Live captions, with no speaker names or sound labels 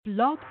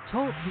Blog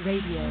Talk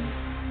Radio.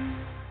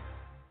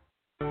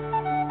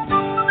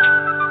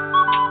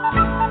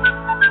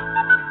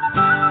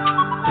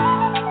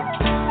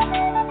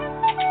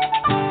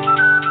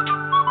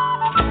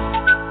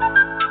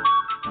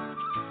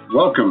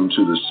 Welcome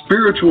to the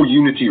Spiritual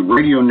Unity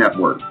Radio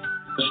Network,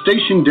 a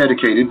station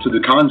dedicated to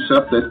the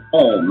concept that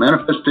all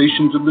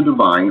manifestations of the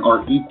divine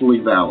are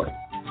equally valid.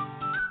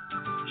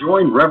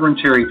 Join Reverend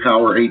Terry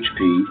Power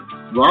HP,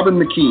 Robin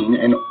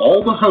McKean, and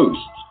all the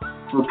hosts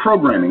for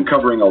programming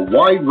covering a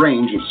wide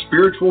range of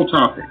spiritual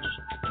topics,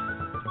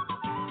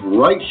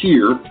 right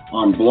here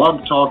on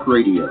Blog Talk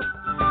Radio.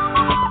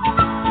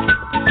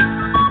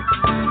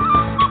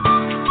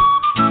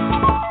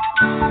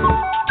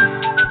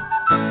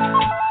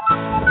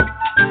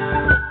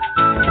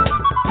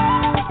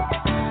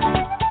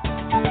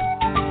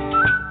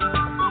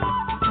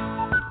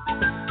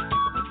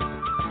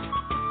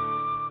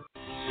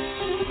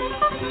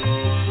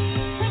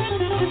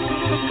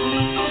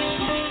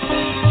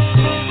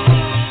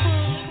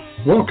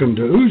 Welcome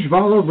to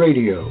Ujjvala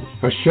Radio,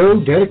 a show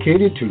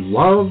dedicated to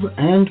love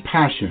and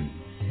passion,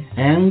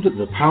 and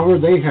the power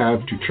they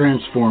have to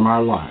transform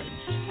our lives.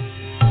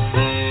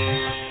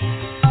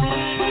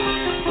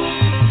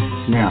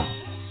 Now,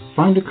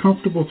 find a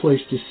comfortable place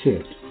to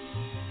sit,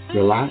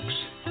 relax,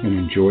 and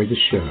enjoy the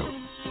show.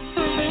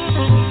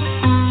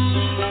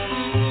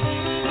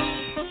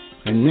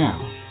 And now,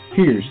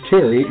 here's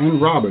Terry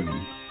and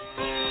Robin.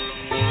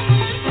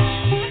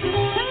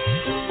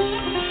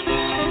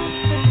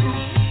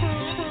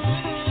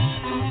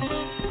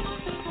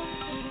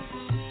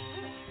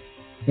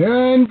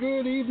 And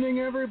good evening,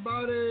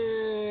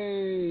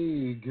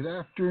 everybody. Good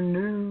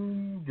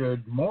afternoon,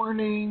 good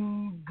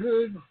morning,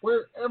 good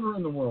wherever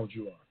in the world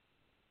you are.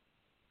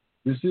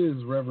 This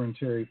is Reverend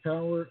Terry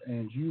Power,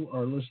 and you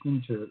are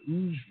listening to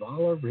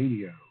Ujjvala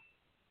Radio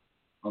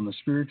on the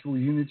Spiritual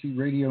Unity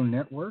Radio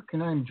Network.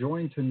 And I'm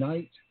joined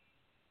tonight,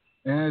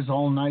 as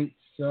all nights,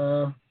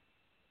 all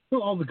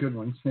the good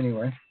ones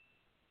anyway,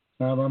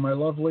 by my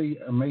lovely,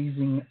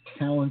 amazing,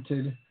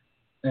 talented,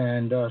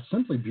 and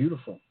simply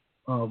beautiful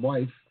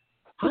wife.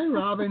 Hi,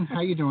 Robin.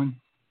 How you doing?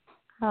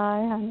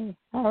 Hi, honey.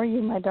 How are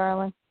you, my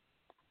darling?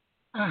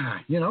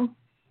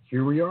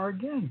 Here we are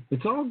again.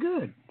 It's all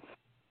good.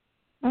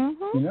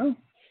 Mm-hmm.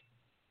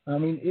 I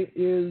mean, it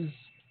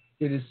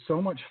is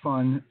so much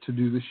fun to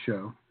do this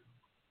show,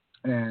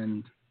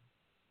 and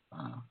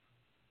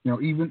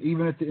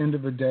even at the end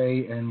of the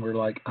day, and we're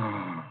like,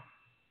 man,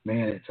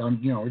 it's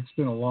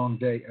been a long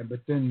day, but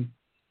then,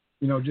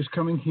 just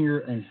coming here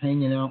and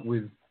hanging out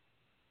with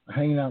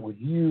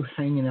you,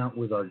 hanging out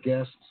with our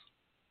guests,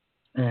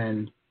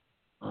 and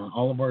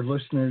all of our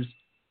listeners,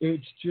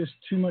 it's just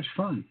too much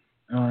fun.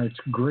 It's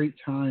great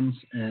times,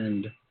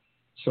 and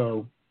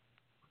so,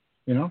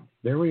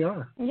 there we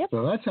are. Yep.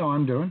 So that's how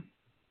I'm doing.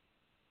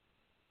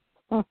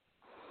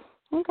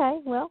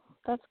 Okay, well,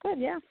 that's good,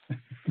 yeah.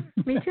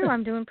 Me too,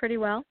 I'm doing pretty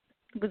well.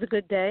 It was a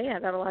good day. I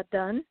got a lot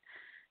done,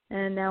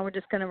 and now we're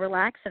just going to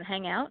relax and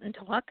hang out and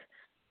talk.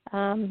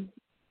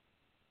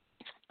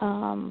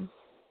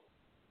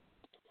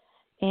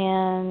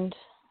 And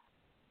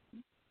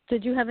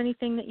did you have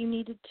anything that you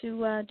needed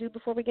to do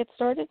before we get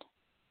started?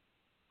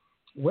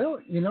 Well,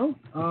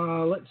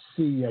 let's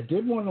see. I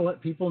did want to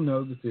let people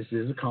know that this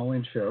is a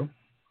call-in show.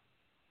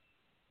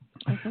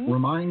 Mm-hmm.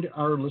 Remind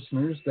our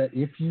listeners that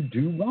if you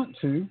do want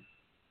to,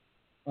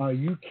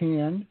 you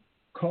can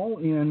call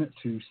in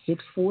to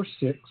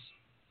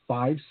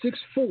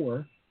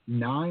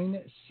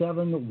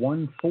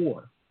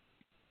 646-564-9714.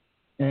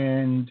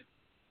 And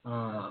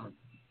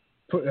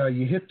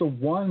you hit the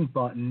 1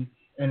 button,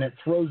 and it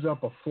throws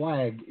up a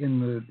flag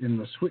in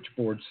the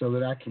switchboard so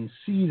that I can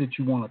see that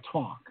you want to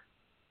talk.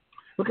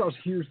 Because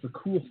here's the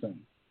cool thing.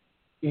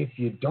 If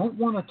you don't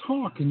want to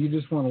talk and you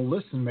just want to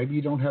listen, maybe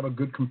you don't have a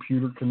good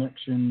computer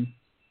connection,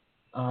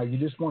 you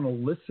just want to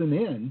listen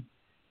in,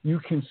 you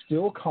can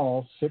still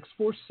call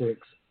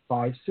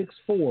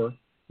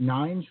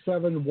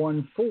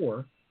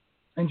 646-564-9714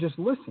 and just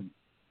listen.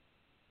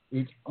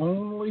 It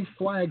only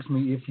flags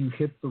me if you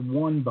hit the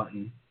 1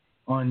 button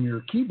on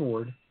your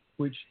keyboard,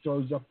 which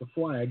throws up the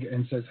flag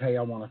and says, hey,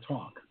 I want to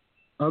talk.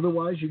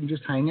 Otherwise, you can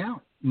just hang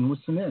out and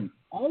listen in.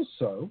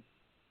 Also,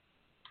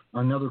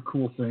 another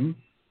cool thing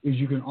is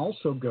you can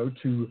also go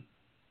to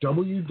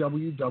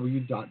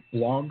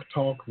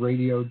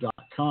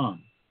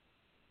www.blogtalkradio.com.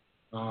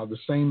 The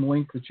same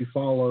link that you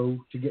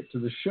follow to get to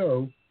the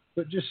show,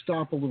 but just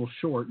stop a little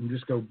short and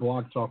just go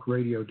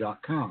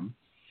blogtalkradio.com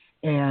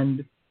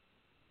and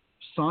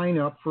sign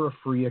up for a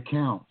free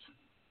account.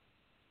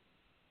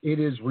 It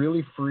is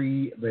really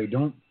free. They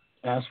don't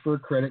ask for a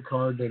credit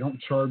card. They don't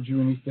charge you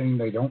anything.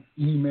 They don't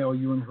email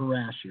you and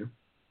harass you.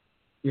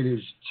 It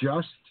is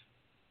just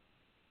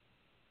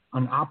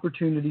an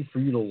opportunity for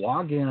you to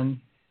log in.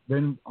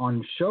 Then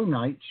on show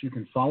nights, you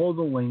can follow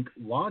the link,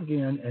 log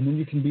in, and then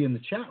you can be in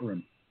the chat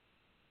room.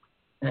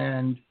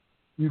 And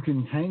you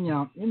can hang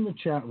out in the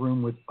chat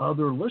room with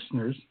other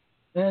listeners,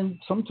 and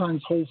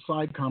sometimes whole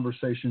side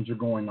conversations are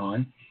going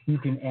on. You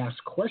can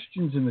ask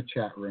questions in the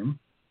chat room.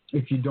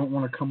 if you don't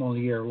want to come on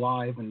the air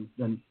live and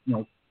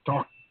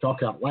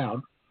talk out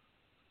loud.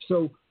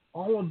 So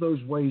all of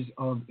those ways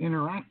of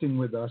interacting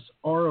with us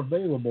are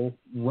available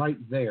right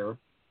there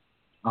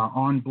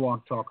on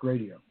Blog Talk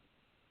Radio.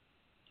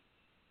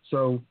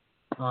 So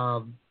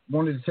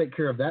wanted to take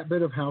care of that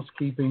bit of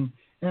housekeeping.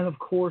 And, of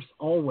course,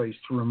 always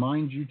to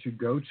remind you to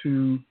go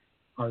to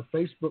our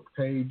Facebook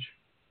page,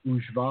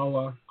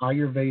 Ujjvala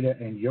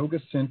Ayurveda and Yoga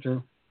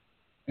Center,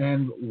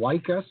 and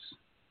like us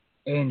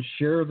and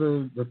share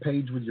the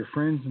page with your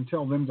friends and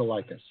tell them to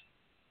like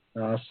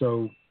us.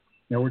 So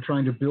we're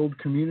trying to build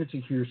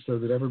community here so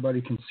that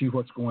everybody can see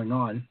what's going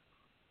on.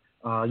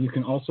 You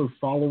can also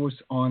follow us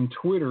on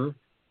Twitter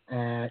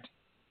at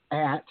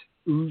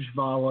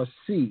Ujjvala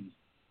YC.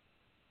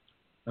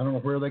 I don't know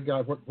where they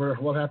got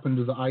what happened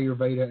to the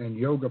Ayurveda and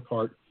yoga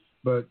part,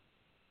 but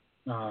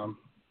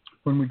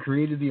when we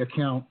created the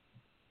account,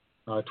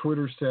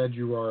 Twitter said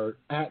you are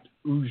at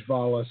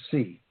Ujjvala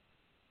YC.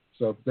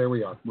 So there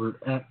we are. We're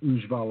at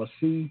Ujjvala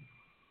YC,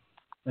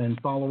 and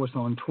follow us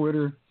on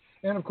Twitter.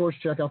 And, of course,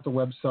 check out the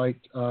website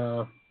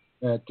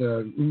at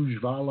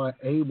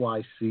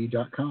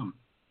ujjallaayc.com.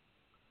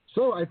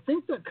 So I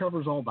think that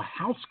covers all the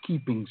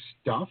housekeeping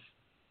stuff.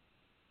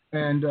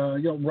 And,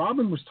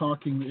 Robin was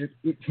talking,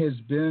 it has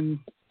been,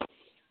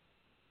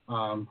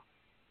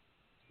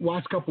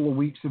 last couple of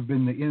weeks have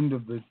been the end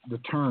of the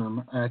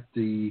term at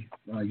the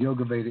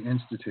Yoga Veda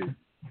Institute.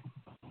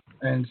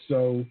 And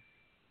so,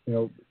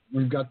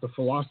 we've got the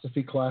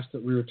philosophy class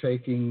that we were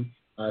taking.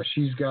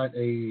 She's got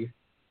a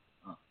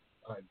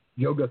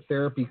yoga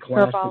therapy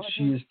class that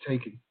she is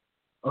taking,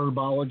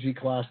 herbology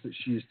class that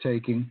she is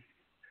taking.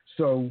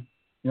 So,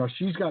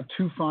 she's got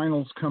 2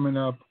 finals coming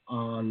up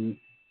on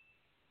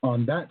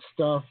that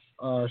stuff.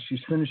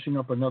 She's finishing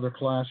up another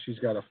class. She's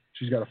got a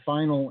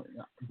final.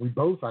 We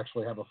both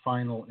actually have a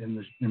final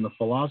in the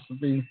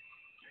philosophy,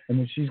 and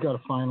then she's got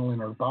a final in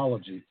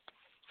herbology.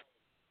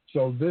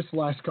 So this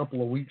last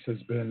couple of weeks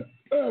has been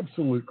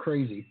absolute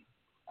crazy,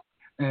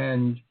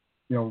 and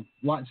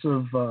lots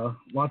of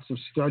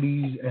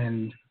studies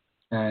and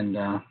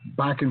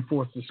back and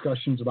forth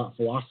discussions about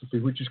philosophy,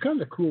 which is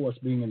kind of cool, us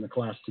being in the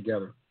class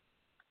together.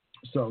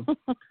 So,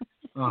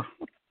 that's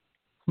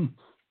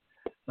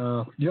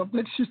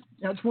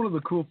one of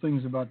the cool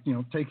things about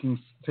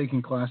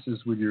taking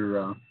classes with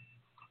your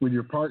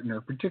partner,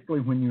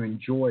 particularly when you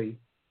enjoy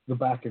the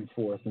back and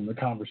forth and the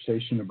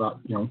conversation about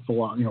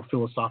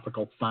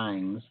philosophical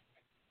things,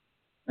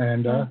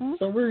 and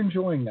so we're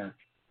enjoying that.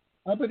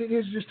 But it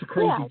is just a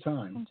crazy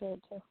time. I enjoy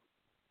it too.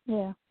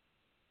 Yeah.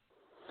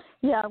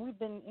 Yeah, we've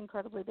been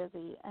incredibly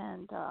busy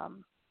and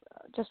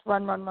just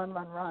run.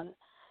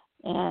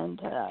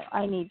 And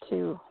I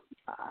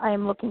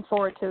am looking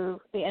forward to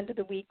the end of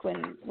the week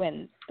when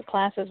the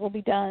classes will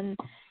be done,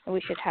 and we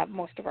should have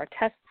most of our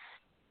tests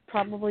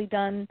probably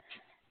done.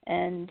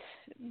 And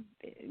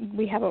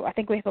I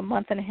think we have a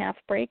month and a half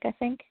break, I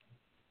think.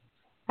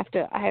 I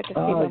have to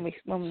see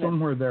when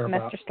somewhere the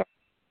semester starts.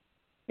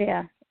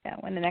 Yeah,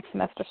 when the next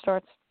semester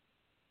starts.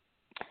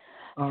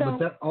 But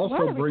that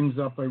also brings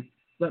up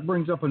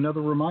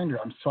another reminder.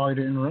 I'm sorry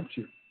to interrupt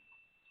you.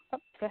 Oh,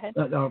 go ahead.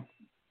 That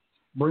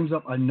brings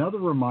up another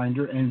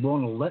reminder, and we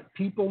want to let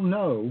people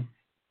know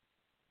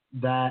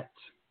that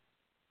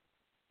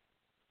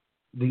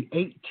the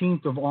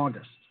 18th of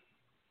August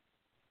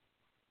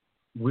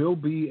will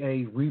be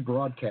a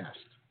rebroadcast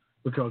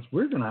because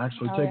we're going to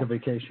actually take a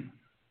vacation.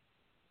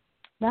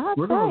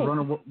 We're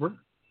going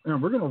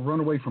to run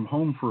away from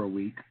home for a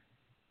week,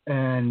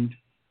 and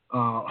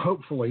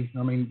hopefully,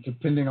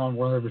 depending on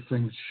whether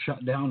everything's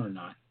shut down or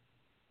not.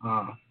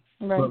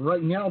 But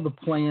right now, the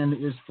plan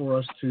is for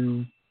us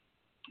to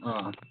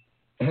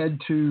head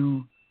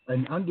to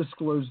an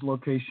undisclosed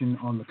location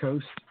on the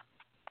coast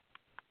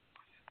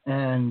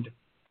and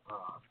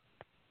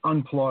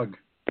unplug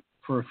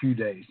for a few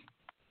days.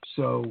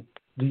 So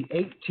the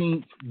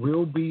 18th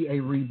will be a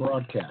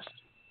rebroadcast.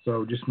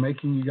 So just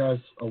making you guys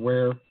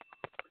aware.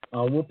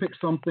 We'll pick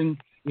something.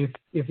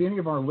 If any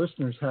of our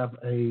listeners have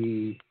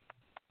an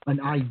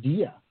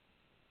idea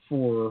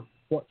for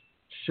what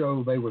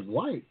show they would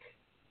like,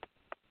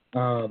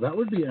 that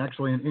would be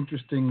actually an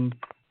interesting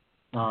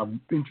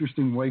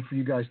way for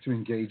you guys to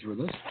engage with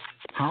us.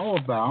 How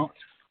about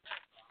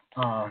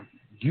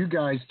you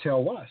guys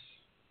tell us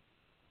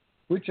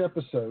which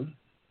episode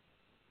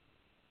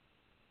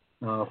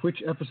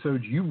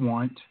you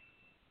want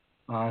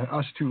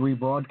us to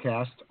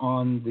rebroadcast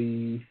on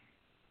the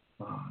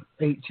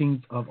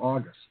 18th of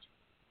August.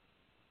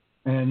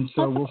 And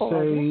so we'll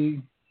say,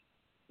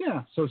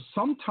 so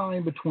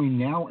sometime between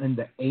now and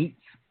the 8th,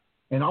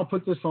 and I'll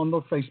put this on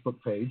the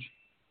Facebook page,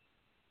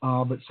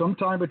 but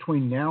sometime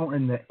between now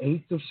and the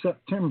 8th of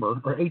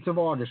September, or 8th of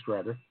August,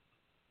 rather,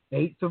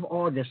 8th of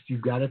August,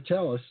 you've got to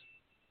tell us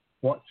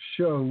what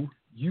show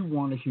you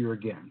want to hear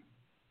again.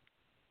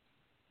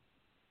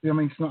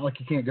 It's not like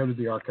you can't go to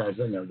the archives.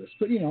 I know this,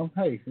 but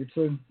hey, it's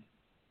a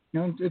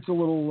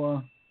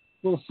little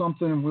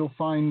something, and we'll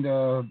find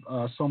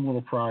some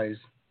little prize.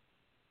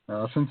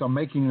 Since I'm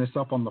making this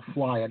up on the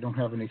fly, I don't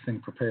have anything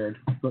prepared,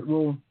 but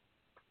we'll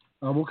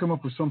we'll come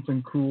up with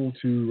something cool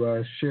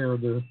to share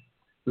the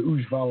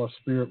Ujjvala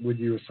spirit with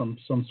you as some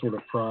sort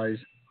of prize.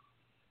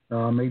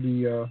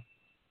 Maybe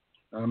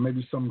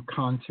some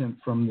content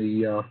from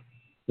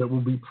that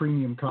will be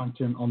premium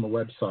content on the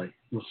website.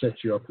 We'll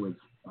set you up with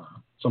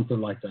something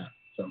like that.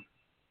 So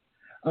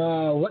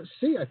let's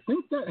see. I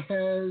think that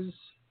has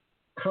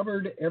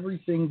covered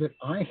everything that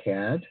I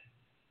had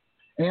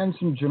and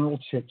some general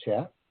chit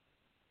chat.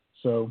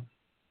 So,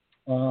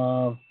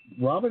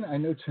 Robin, I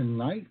know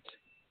tonight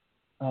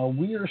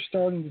we are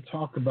starting to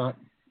talk about.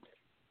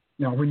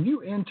 Now, when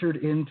you entered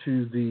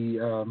into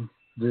the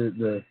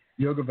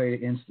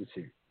Ayurveda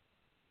Institute,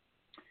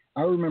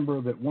 I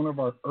remember that one of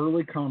our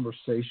early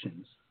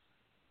conversations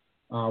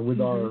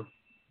with our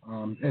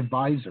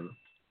advisor,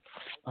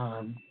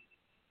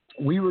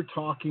 we were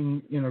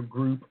talking in a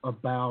group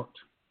about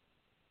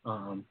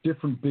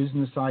different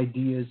business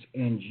ideas,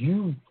 and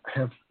you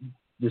have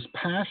this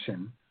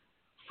passion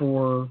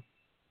for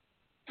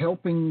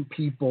helping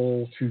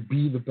people to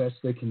be the best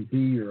they can be.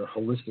 You're a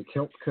holistic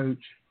health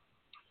coach.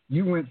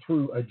 You went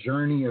through a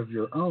journey of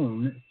your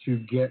own to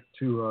get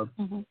to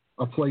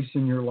a place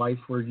in your life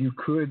where you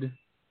could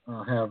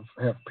have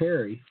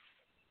Perry,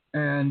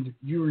 and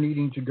you're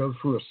needing to go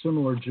through a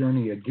similar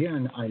journey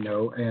again, I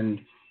know, and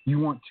you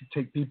want to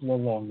take people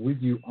along with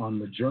you on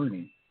the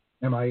journey.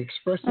 Am I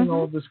expressing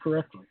all of this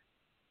correctly?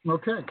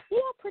 Okay. Yeah,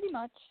 pretty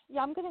much.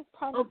 Yeah, I'm going to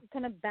probably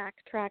kind of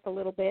backtrack a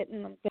little bit,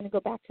 and I'm going to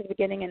go back to the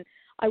beginning, and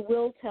I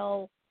will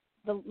tell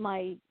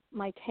my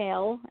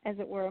tale, as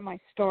it were, my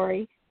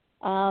story,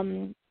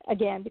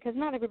 again, because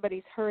not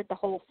everybody's heard the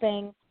whole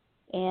thing,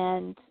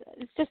 and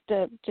it's just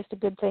a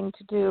good thing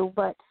to do.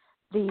 But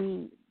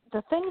the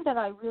thing that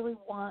I really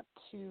want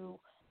to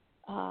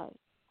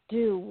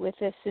do with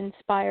this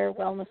Inspire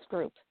Wellness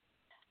group,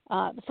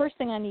 the first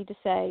thing I need to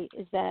say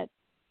is that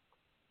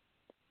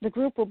the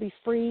group will be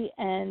free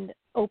and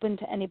open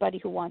to anybody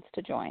who wants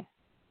to join.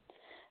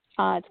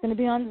 It's going to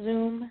be on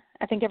Zoom.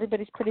 I think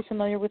everybody's pretty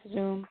familiar with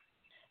Zoom.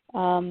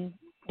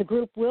 The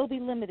group will be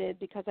limited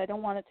because I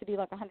don't want it to be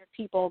like 100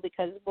 people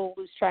because we'll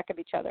lose track of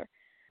each other.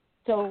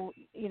 So,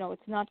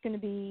 it's not going to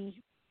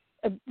be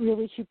a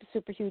really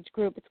super huge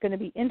group. It's going to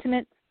be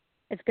intimate.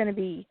 It's going to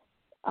be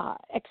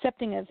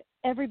accepting of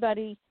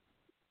everybody,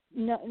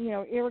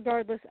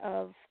 irregardless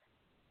of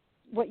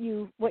what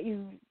you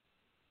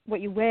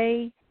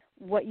weigh,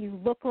 what you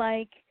look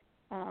like,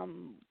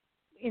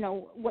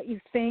 what you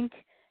think.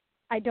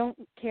 I don't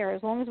care,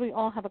 as long as we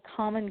all have a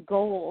common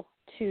goal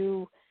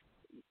to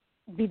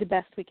be the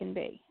best we can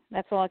be.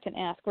 That's all I can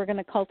ask. We're going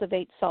to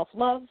cultivate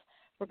self-love.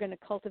 We're going to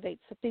cultivate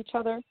each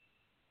other.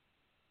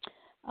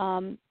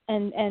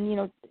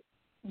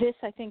 This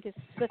I think is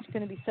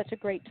going to be such a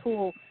great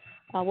tool.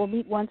 We'll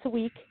meet once a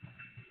week,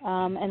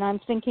 and I'm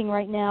thinking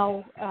right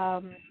now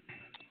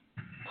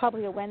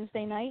probably a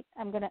Wednesday night.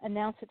 I'm going to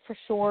announce it for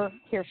sure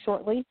here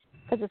shortly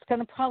because it's going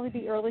to probably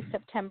be early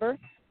September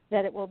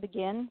that it will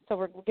begin. So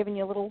we're giving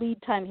you a little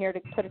lead time here to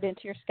put it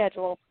into your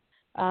schedule.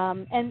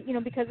 And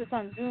because it's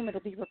on Zoom,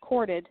 it'll be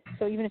recorded.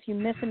 So even if you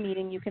miss a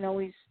meeting, you can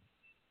always,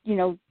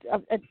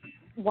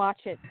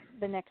 watch it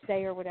the next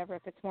day or whatever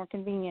if it's more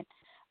convenient.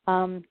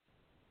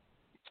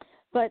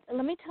 But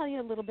let me tell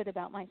you a little bit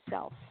about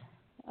myself.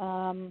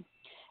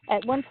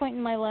 At one point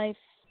in my life,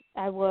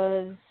 I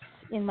was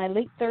in my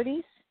late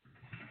 30s.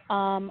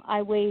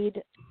 I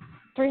weighed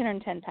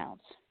 310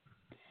 pounds,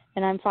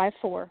 and I'm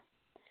 5'4",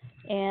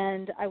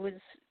 and I was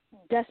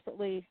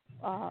desperately,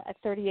 at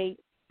 38,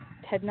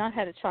 had not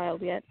had a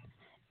child yet,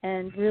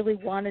 and really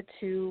wanted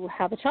to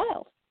have a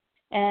child.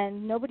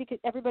 And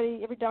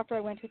every doctor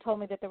I went to told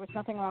me that there was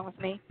nothing wrong with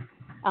me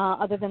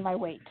other than my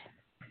weight.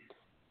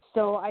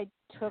 So I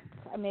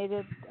made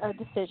a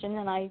decision,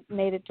 and I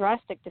made a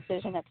drastic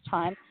decision at the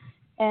time,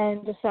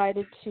 and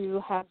decided to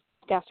have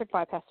gastric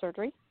bypass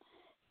surgery.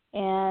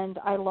 And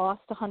I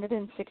lost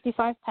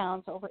 165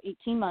 pounds over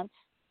 18 months.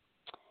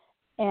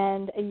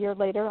 And a year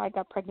later, I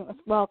got pregnant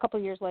a couple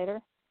of years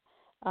later,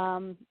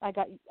 I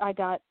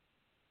got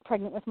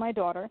pregnant with my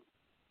daughter,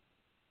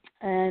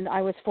 and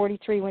I was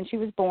 43 when she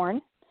was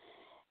born.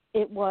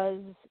 It was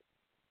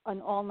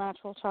an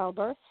all-natural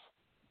childbirth.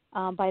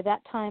 By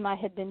that time, I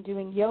had been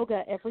doing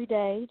yoga every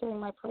day during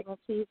my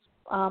pregnancy,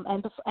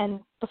 and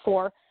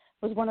before.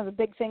 It was one of the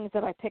big things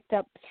that I picked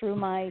up through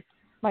my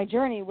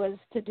journey was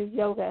to do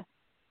yoga,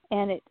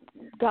 and it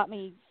got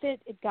me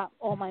fit. It got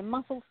all my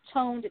muscles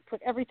toned. It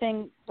put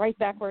everything right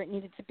back where it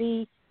needed to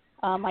be.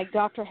 My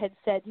doctor had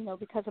said,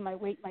 because of my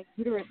weight, my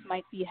uterus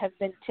might have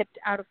been tipped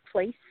out of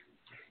place,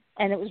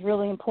 and it was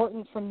really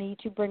important for me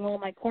to bring all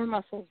my core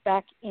muscles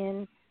back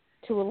into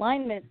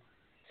alignment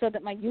so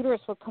that my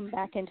uterus would come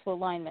back into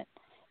alignment.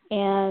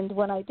 And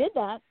when I did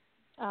that,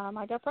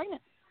 I got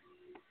pregnant,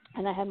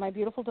 and I had my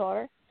beautiful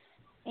daughter,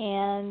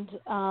 and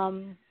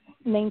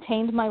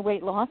maintained my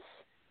weight loss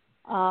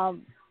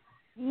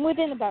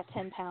within about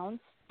 10 pounds.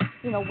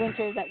 That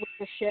winter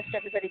shift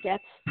everybody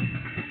gets.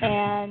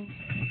 And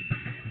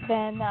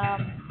then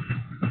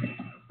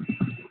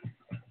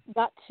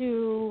got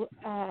to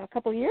a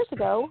couple of years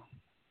ago,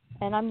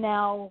 and I'm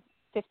now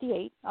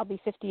 58. I'll be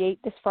 58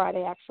 this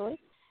Friday, actually.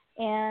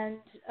 and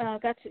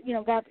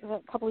got a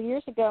couple of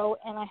years ago,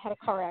 and I had a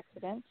car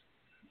accident.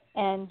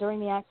 And during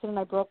the accident,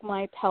 I broke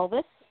my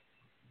pelvis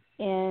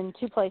in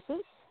 2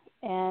 places,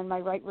 and my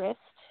right wrist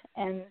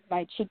and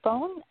my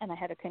cheekbone, and I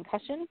had a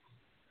concussion,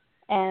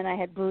 and I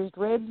had bruised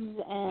ribs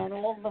and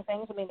all of the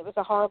things. I mean, it was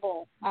a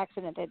horrible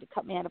accident. They had to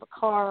cut me out of a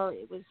car.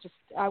 It was just,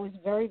 I was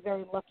very,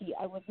 very lucky.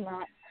 I was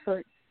not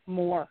hurt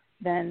more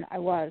than I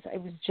was.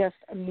 It was just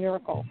a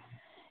miracle.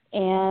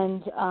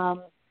 And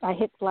I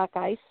hit black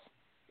ice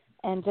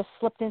and just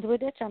slipped into a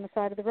ditch on the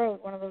side of the road,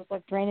 one of those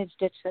like drainage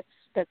ditch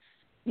that's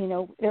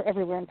they're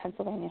everywhere in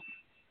Pennsylvania.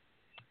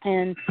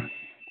 And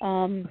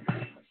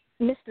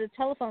missed the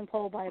telephone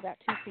pole by about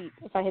 2 feet.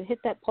 If I had hit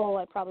that pole,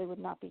 I probably would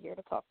not be here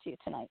to talk to you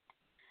tonight.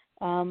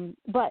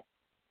 But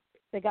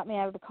they got me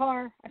out of the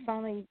car. I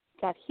finally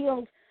got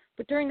healed.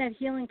 But during that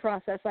healing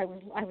process, I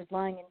was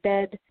lying in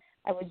bed.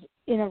 I was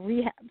in a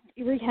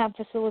rehab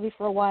facility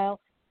for a while,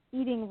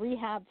 eating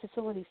rehab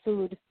facility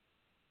food,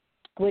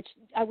 which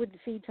I would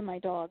feed to my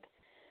dog.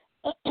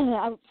 In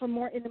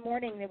the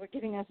morning, they were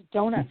giving us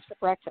donuts for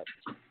breakfast.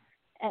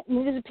 And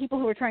these are people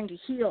who are trying to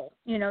heal.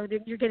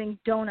 You're getting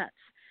donuts.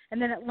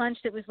 And then at lunch,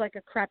 it was like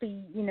a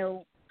crappy,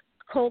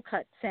 cold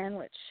cut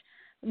sandwich.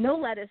 No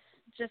lettuce,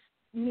 just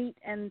meat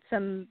and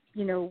some,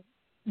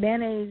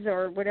 mayonnaise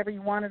or whatever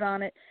you wanted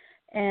on it.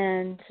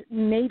 And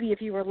maybe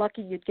if you were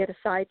lucky, you'd get a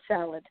side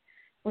salad,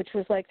 which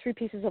was like 3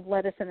 pieces of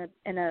lettuce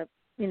and a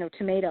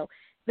tomato.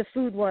 The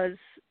food was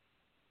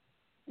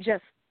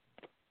just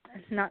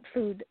not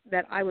food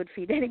that I would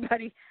feed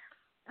anybody.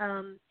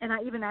 And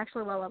I even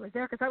actually, while I was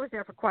there, because I was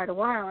there for quite a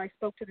while, I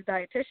spoke to the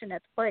dietitian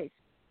at the place.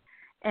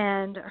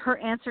 And her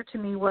answer to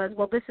me was,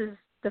 well, this is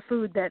the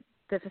food that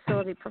the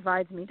facility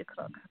provides me to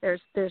cook.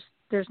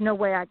 There's no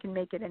way I can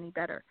make it any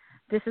better.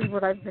 This is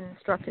what I've been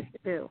instructed to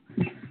do.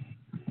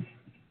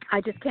 I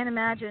just can't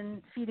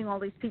imagine feeding all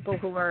these people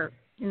who are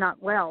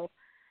not well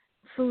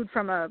food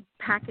from a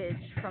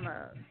package, from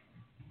a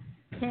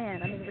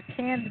can. I mean, it was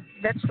canned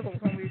vegetables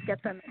when we would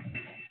get them.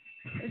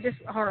 It was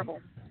just horrible.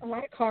 A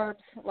lot of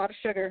carbs, a lot of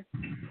sugar.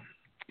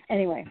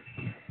 Anyway,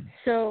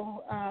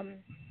 so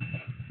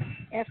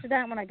after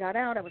that, when I got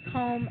out, I was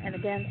home, and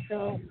again,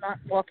 still not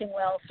walking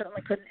well,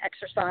 certainly couldn't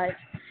exercise.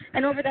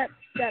 And over that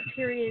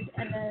period,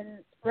 and then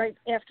right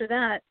after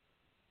that,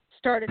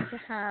 started to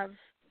have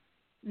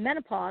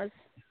menopause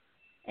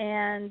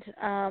and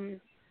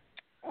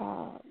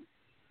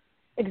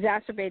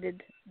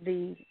exacerbated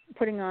the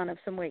putting on of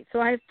some weight. So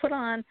I've put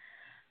on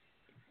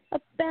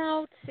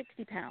about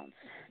 60 pounds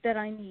that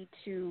I need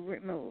to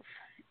remove.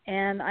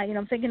 And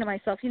I'm thinking to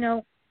myself,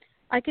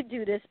 I could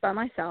do this by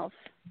myself.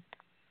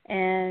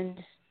 And,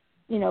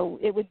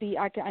 it would be,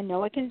 I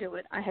know I can do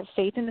it. I have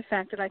faith in the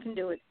fact that I can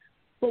do it.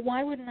 But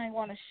why wouldn't I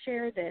want to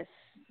share this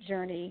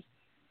journey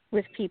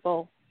with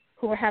people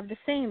who have the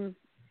same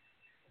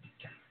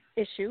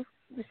issue,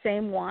 the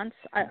same wants?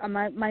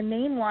 My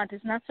main want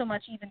is not so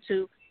much even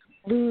to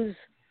lose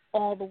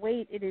all the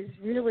weight. It is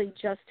really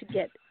just to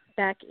get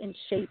back in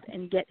shape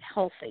and get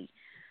healthy.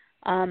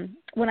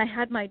 When I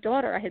had my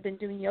daughter, I had been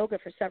doing yoga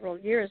for several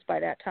years by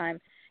that time,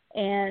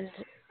 and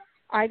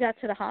I got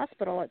to the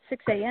hospital at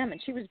 6 a.m.,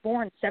 and she was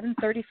born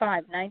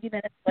 7:35, 90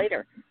 minutes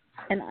later,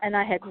 and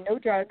I had no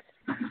drugs,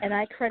 and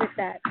I credit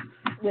that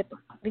with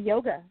the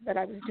yoga that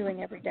I was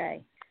doing every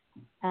day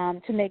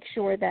to make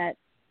sure that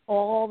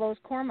all those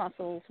core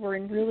muscles were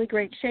in really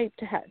great shape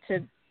to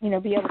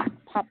be able to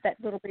pop that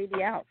little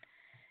baby out.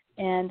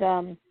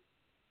 And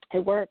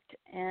it worked,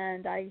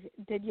 and I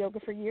did yoga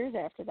for years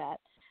after that.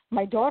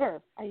 My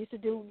daughter, I used to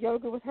do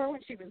yoga with her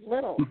when she was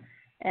little,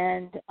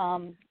 and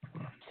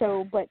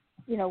but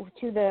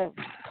through the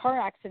car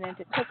accident,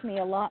 it took me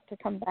a lot to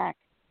come back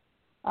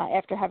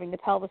after having the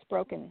pelvis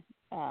broken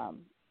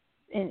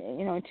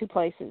in 2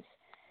 places.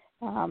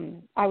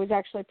 I was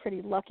actually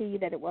pretty lucky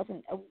that it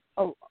wasn't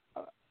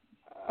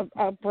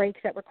a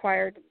break that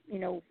required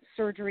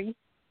surgery,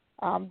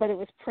 but it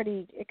was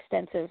pretty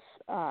extensive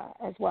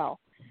as well.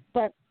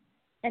 But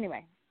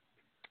anyway,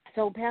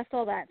 so past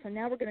all that, so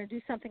now we're going to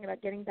do something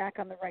about getting back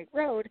on the right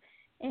road,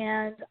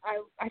 and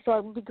I thought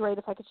it would be great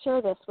if I could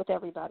share this with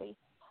everybody.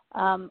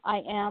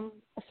 I am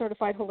a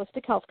certified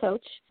holistic health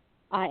coach.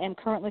 I am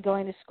currently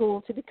going to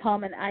school to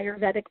become an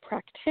Ayurvedic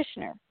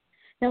practitioner.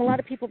 Now, a lot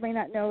of people may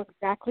not know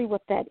exactly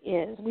what that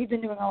is. We've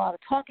been doing a lot of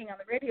talking on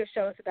the radio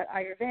shows about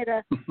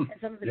Ayurveda and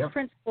some of its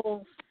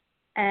principles,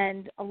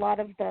 and a lot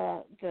of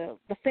the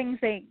things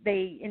they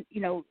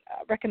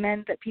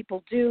recommend that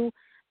people do.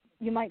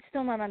 You might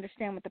still not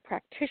understand what the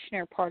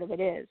practitioner part of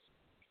it is.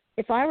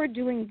 If I were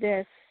doing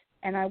this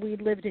and we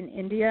lived in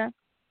India,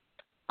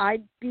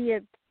 I'd be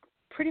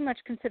pretty much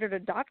considered a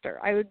doctor.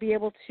 I would be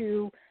able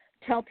to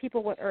tell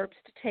people what herbs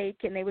to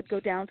take, and they would go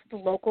down to the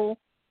local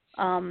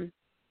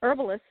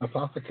herbalist.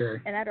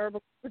 Apothecary. And that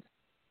herbalist would,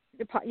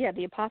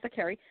 the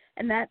apothecary.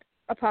 And that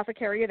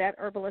apothecary or that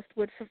herbalist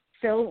would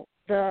fulfill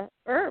the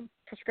herb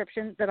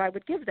prescription that I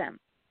would give them.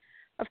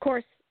 Of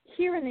course,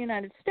 here in the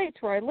United States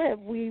where I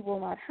live, we will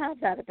not have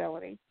that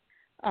ability.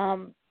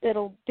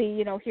 It'll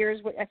be,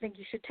 here's what I think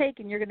you should take,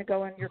 and you're going to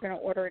go and you're going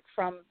to order it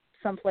from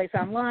someplace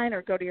online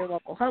or go to your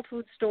local health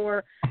food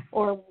store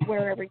or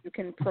wherever you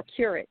can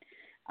procure it.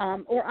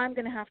 Or I'm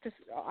going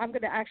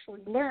to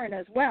actually learn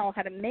as well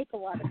how to make a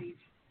lot of these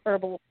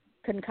herbal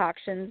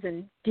concoctions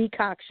and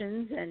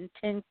decoctions and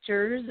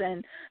tinctures,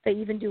 and they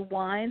even do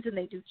wines and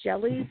they do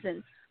jellies,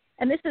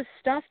 and this is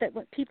stuff that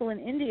what people in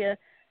India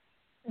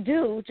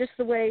do, just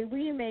the way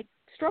we make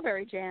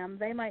strawberry jam,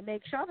 they might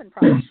make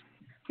Chyawanprash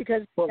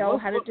because they know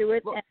how to do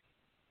it.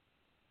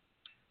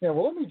 Yeah,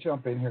 well, let me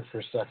jump in here for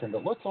a second,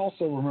 but let's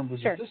also remember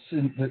Sure.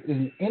 that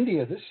in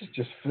India, this is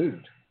just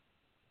food.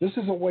 This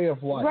is a way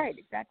of life. Right,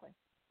 exactly.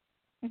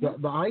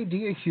 The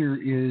idea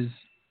here is,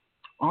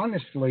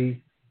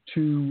 honestly,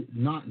 to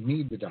not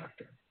need the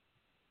doctor.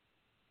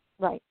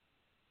 Right.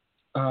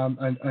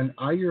 An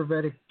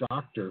Ayurvedic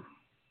doctor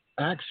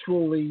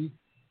actually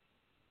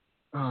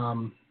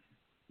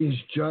is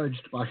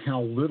judged by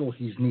how little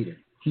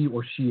he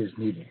or she is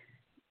needed.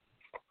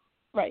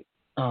 Right.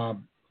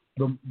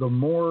 The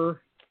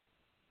more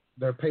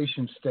their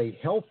patients stay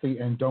healthy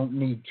and don't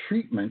need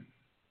treatment,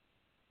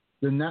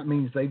 then that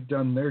means they've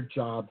done their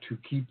job to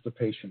keep the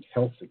patient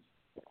healthy.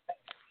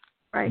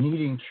 Right.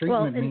 Needing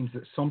treatment means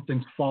that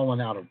something's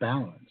fallen out of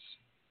balance.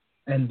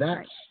 And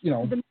that's,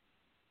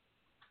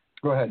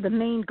 go ahead. The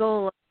main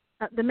goal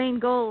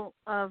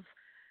of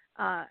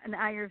an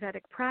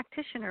Ayurvedic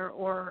practitioner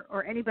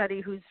or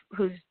anybody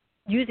who's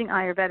using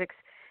Ayurvedics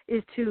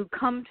is to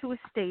come to a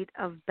state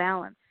of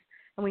balance.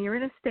 And when you're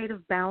in a state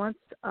of balance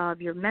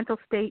of your mental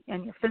state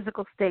and your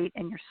physical state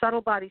and your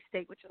subtle body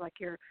state, which is like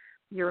your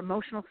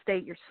emotional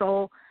state, your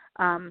soul,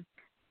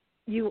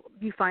 you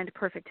find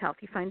perfect health.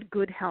 You find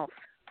good health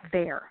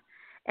there.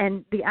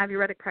 And the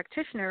Ayurvedic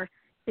practitioner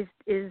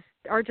is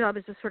our job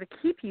is to sort of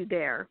keep you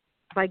there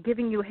by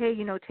giving you, hey,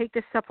 take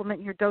this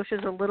supplement, your dosha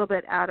is a little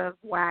bit out of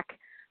whack.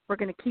 We're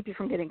going to keep you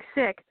from getting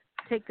sick.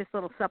 Take this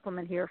little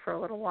supplement here for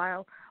a little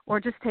while, or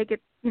just take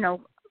it,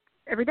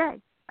 every day.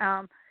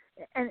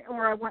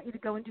 Or I want you to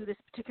go and do this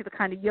particular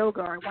kind of yoga,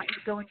 or I want you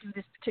to go and do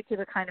this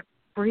particular kind of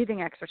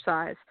breathing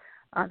exercise.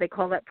 They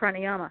call that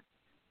pranayama.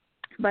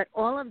 But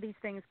all of these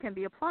things can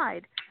be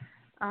applied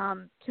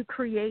to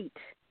create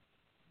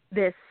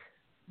this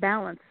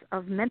balance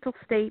of mental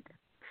state,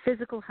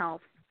 physical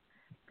health,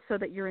 so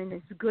that you're in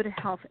as good a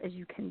health as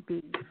you can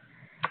be.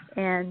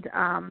 And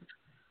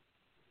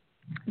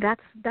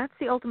that's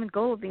the ultimate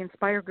goal of the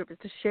Inspire Group, is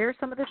to share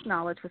some of this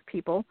knowledge with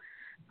people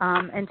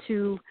and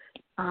to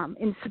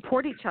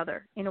support each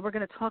other. We're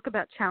going to talk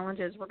about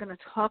challenges. We're going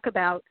to talk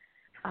about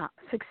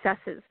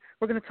successes.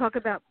 We're going to talk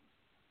about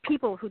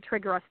people who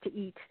trigger us to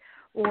eat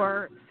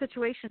or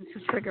situations who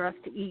trigger us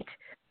to eat.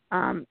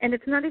 And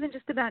it's not even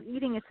just about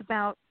eating. It's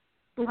about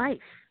life.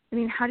 I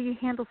mean, how do you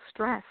handle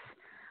stress?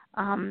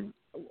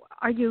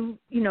 Are you,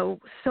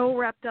 so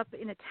wrapped up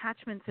in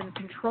attachments and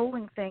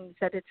controlling things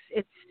that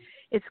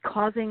it's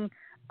causing,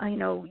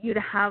 you to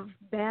have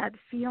bad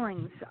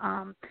feelings?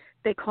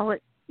 They call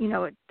it,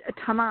 a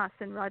tamas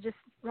and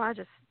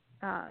rajas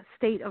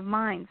state of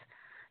minds.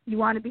 You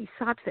want to be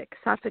sattvic.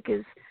 Sattvic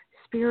is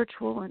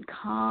spiritual and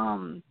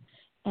calm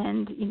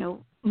and,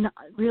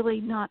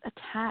 really not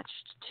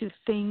attached to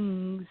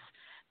things.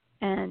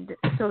 And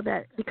so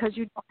that because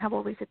you don't have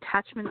all these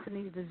attachments and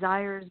these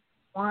desires,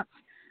 wants,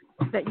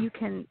 that you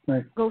can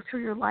go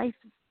through your life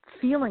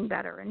feeling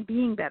better and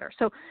being better.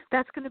 So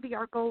that's going to be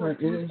our goal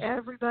with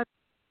everybody.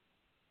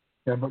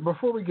 Yeah, but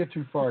before we get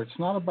too far, it's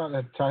not about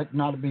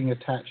not being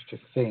attached to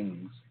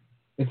things.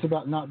 It's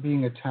about not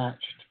being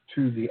attached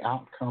to the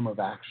outcome of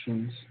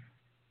actions,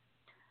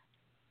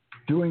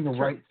 doing the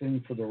right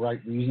thing for the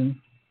right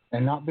reason,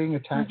 and not being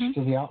attached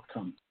to the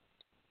outcome.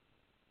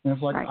 And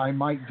it's like I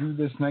might do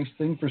this nice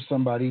thing for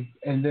somebody,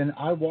 and then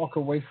I walk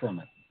away from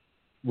it,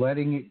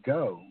 letting it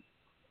go.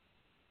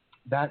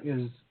 That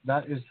is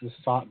the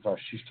sattva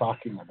she's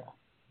talking about.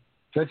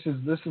 This is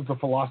the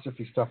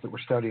philosophy stuff that we're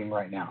studying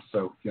right now.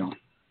 So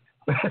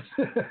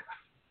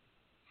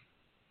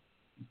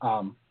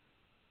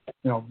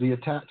the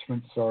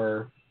attachments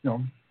are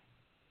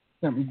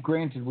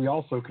granted, we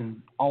also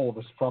can, all of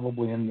us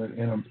probably in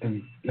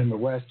the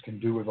West can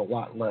do with a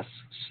lot less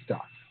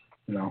stuff.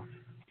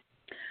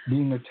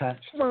 Being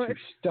attached to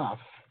stuff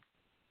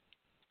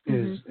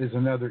is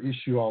another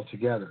issue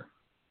altogether.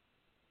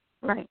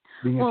 Right.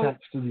 Being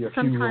attached to the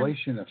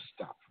accumulation of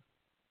stuff.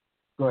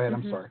 Go ahead.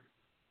 I'm sorry.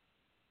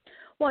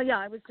 Well, yeah,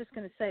 I was just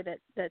going to say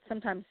that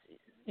sometimes,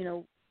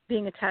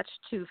 being attached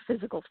to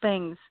physical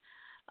things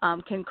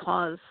can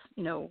cause,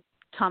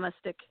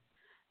 Thomistic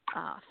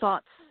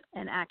thoughts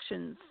and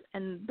actions,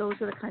 and those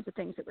are the kinds of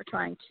things that we're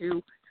trying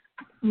to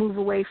move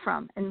away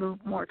from and move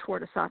more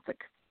toward a sattvic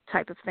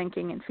type of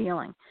thinking and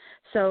feeling.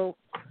 So,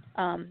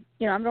 I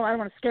don't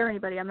want to scare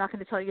anybody. I'm not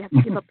going to tell you have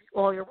to give up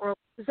all your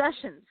worldly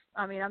possessions.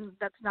 I mean,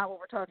 that's not what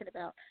we're talking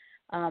about.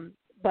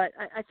 But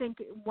I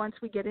think once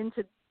we get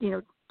into,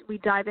 we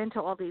dive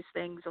into all these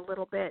things a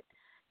little bit,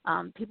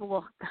 people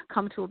will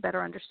come to a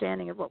better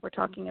understanding of what we're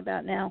talking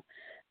about now.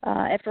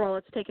 After all,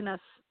 it's taken us,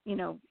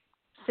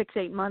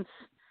 6-8 months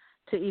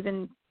to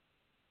even,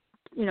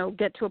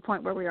 get to a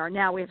point where we are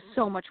now. We have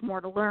so much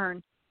more to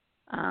learn,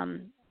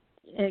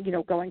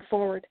 going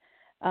forward.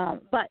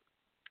 But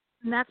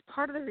that's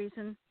part of the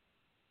reason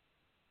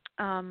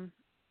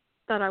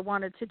that I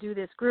wanted to do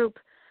this group,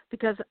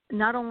 because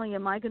not only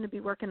am I going to be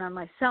working on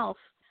myself,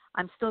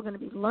 I'm still going to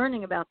be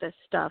learning about this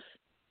stuff,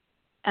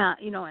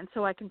 and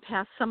so I can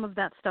pass some of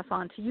that stuff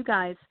on to you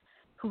guys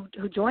who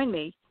join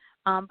me,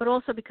 but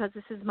also because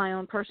this is my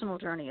own personal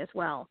journey as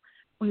well.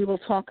 We will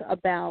talk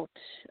about,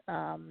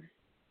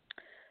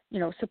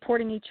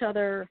 supporting each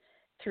other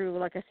through,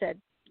 like I said,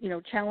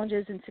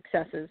 challenges and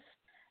successes.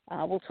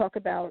 We'll talk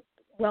about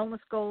wellness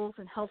goals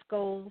and health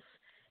goals,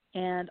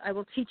 and I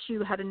will teach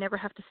you how to never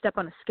have to step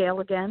on a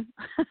scale again,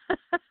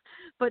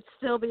 but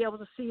still be able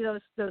to see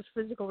those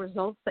physical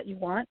results that you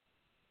want.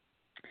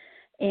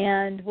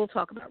 And we'll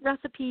talk about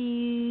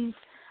recipes.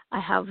 I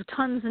have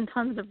tons and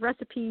tons of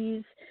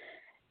recipes,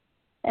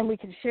 and we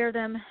can share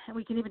them. And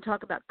we can even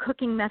talk about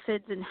cooking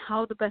methods and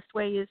how the best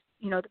way is,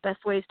 the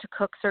best ways to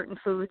cook certain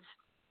foods.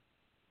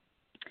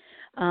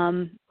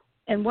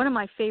 And one of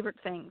my favorite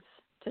things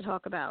to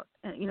talk about,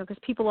 because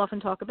people often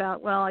talk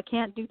about, well, I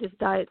can't do this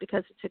diet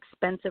because it's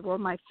expensive, or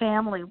my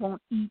family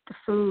won't eat the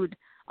food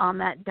on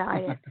that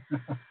diet.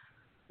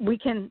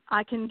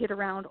 I can get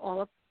around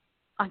all of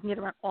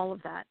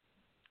that.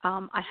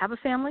 I have a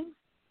family.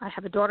 I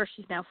have a daughter.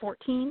 She's now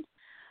 14.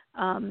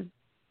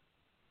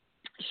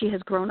 She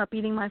has grown up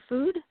eating my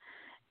food,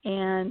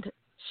 and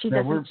she's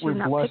not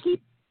blessed.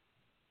 picky.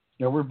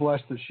 Yeah, we're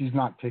blessed that she's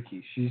not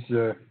picky. She's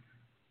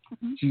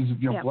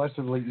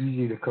blessedly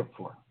easy to cook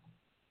for.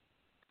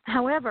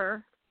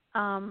 However,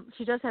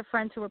 she does have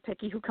friends who are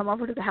picky who come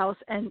over to the house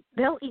and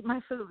they'll eat my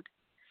food.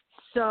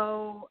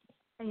 So,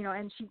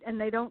 and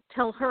they don't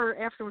tell her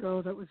afterward,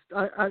 oh,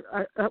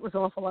 that was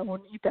awful, I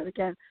won't eat that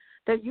again.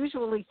 They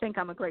usually think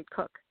I'm a great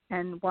cook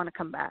and want to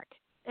come back.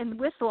 And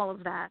with all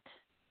of that,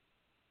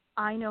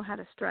 I know how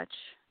to stretch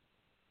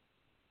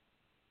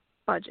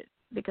budget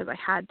because I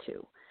had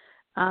to.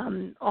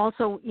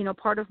 Also,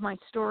 part of my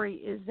story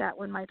is that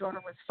when my daughter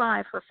was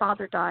 5, her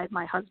father died.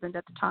 My husband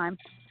at the time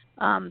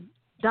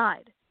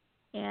died.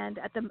 And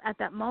at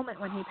that moment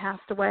when he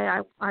passed away,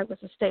 I was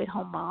a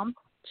stay-at-home mom.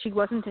 She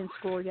wasn't in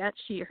school yet.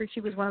 She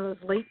was one of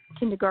those late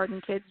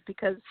kindergarten kids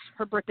because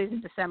her birthday's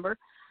in December.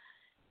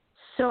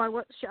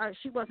 So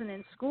she wasn't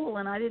in school,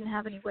 and I didn't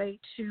have any way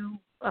to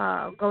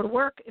go to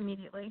work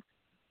immediately.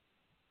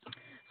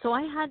 So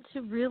I had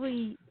to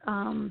really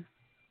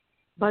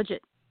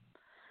budget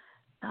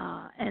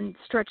and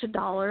stretch a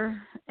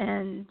dollar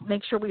and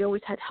make sure we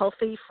always had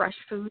healthy, fresh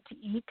food to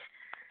eat.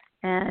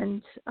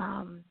 And,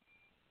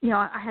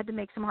 I had to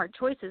make some hard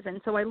choices.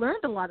 And so I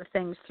learned a lot of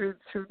things through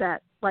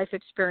that life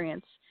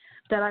experience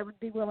that I would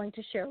be willing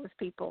to share with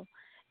people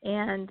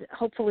and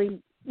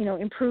hopefully,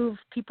 improve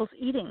people's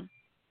eating.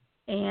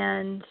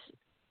 And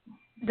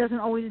it doesn't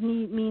always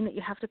mean that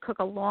you have to cook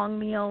a long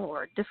meal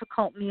or a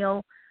difficult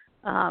meal.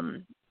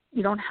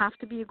 You don't have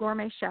to be a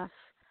gourmet chef.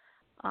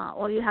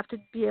 All you have to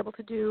be able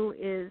to do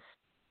is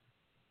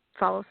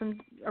follow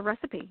a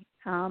recipe.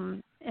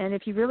 And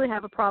if you really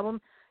have a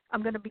problem,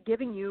 I'm going to be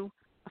giving you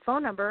a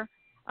phone number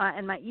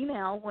and my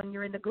email. When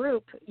you're in the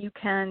group, you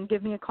can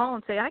give me a call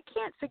and say, I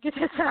can't figure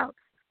this out.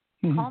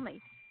 Call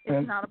me.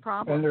 It's not a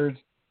problem. And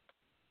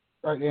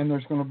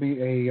there's going to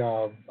be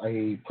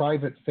a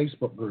private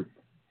Facebook group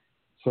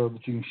so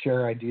that you can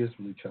share ideas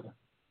with each other.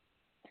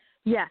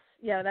 Yes.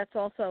 Yeah, that's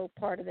also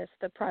part of this.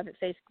 The private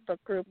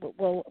Facebook group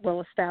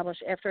will establish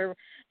after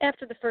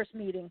the first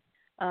meeting,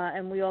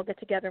 and we all get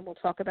together and we'll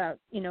talk about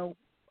the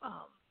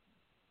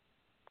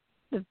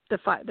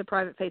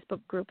private Facebook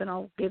group, and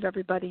I'll give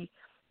everybody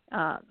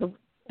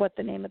what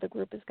the name of the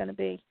group is going to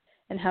be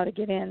and how to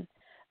get in.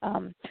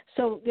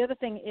 So the other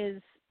thing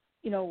is,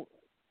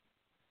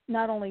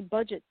 not only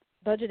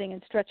budgeting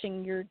and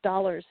stretching your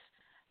dollars,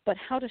 but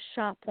how to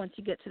shop once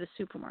you get to the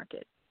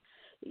supermarket.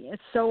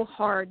 It's so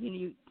hard.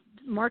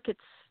 Markets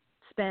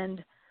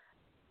spend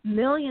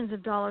millions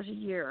of dollars a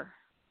year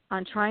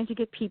on trying to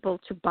get people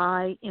to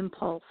buy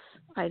impulse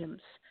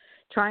items,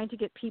 trying to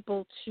get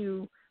people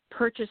to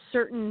purchase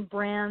certain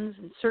brands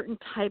and certain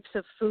types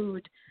of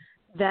food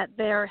that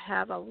they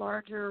have a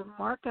larger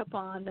markup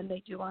on than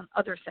they do on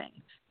other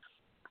things.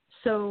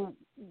 So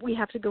we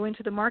have to go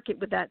into the market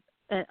with that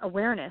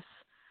awareness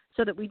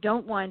so that we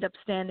don't wind up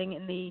standing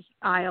in the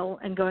aisle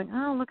and going,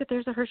 oh, look,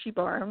 there's a Hershey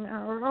bar,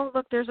 or oh,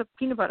 look, there's a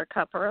peanut butter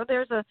cup, or oh,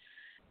 there's a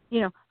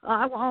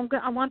I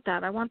want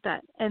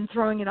that, and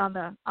throwing it on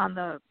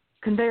the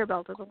conveyor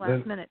belt at the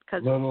last minute.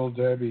 Cause, Little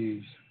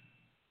Debbie's.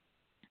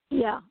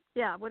 Yeah,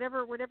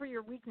 whatever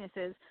your weakness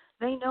is,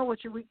 they know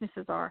what your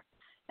weaknesses are,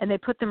 and they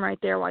put them right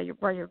there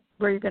where you're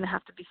going to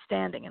have to be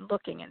standing and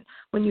looking. And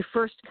when you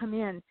first come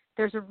in,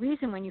 there's a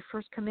reason when you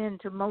first come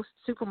into most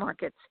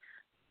supermarkets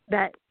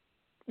that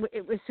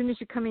as soon as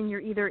you come in,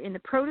 you're either in the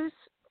produce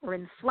or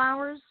in the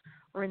flowers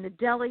or in the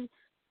deli.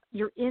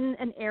 You're in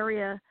an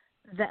area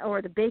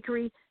or the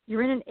bakery,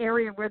 you're in an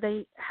area where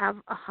they have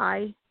a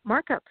high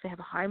markup. They have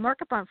a high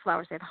markup on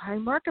flowers. They have a high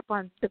markup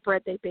on the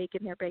bread they bake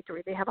in their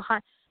bakery. They have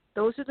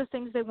those are the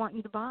things they want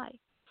you to buy.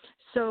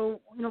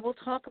 So, we'll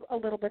talk a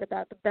little bit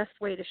about the best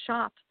way to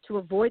shop to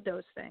avoid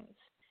those things.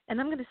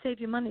 And I'm going to save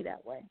you money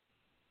that way.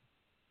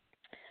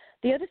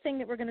 The other thing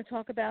that we're going to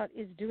talk about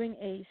is doing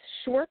a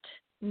short,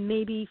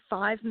 maybe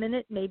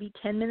 5-minute, maybe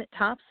 10-minute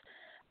tops,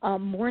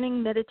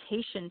 morning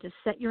meditation to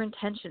set your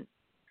intention.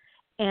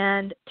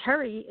 And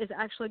Terry is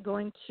actually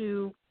going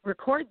to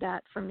record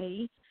that for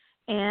me,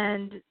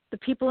 and the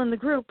people in the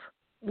group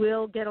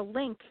will get a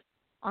link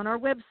on our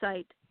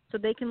website so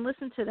they can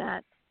listen to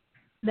that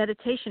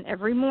meditation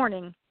every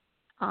morning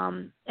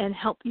and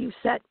help you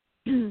set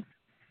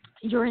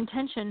your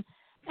intention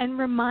and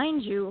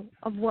remind you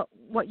of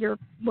what your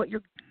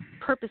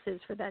purpose is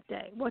for that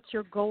day. What's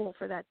your goal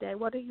for that day?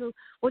 What do you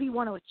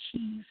want to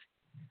achieve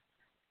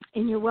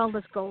in your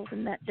wellness goals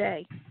in that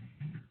day?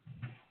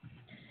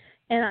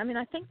 And I mean,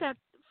 I think that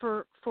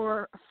for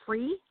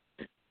free,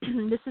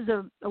 this is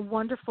a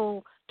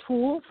wonderful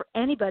tool for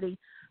anybody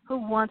who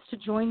wants to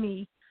join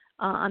me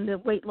on the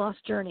weight loss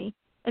journey,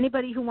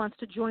 anybody who wants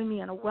to join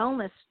me on a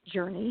wellness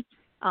journey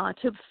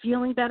to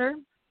feeling better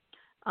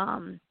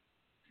and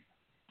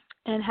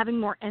having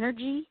more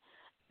energy,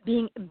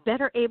 being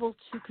better able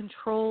to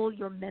control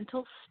your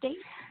mental state.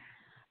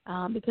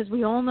 Because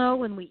we all know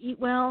when we eat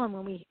well and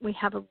when we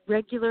have a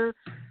regular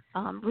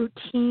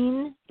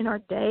routine in our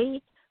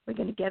day, we're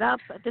going to get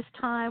up at this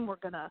time, we're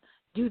going to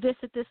do this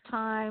at this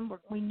time,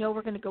 we know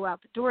we're going to go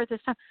out the door at this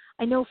time.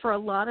 I know for a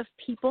lot of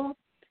people,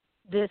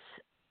 with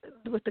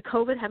the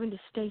COVID, having to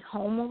stay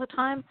home all the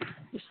time,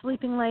 you're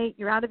sleeping late,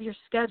 you're out of your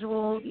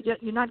schedule,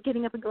 you're not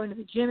getting up and going to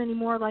the gym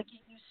anymore like you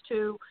used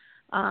to.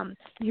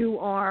 You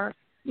are,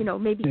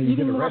 maybe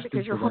eating more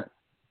because you're home.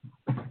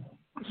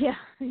 Yeah.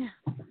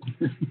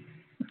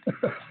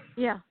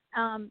 Yeah.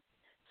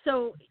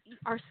 So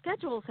our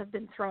schedules have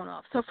been thrown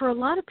off. So for a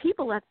lot of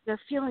people, they're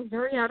feeling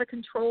very out of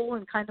control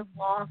and kind of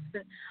lost.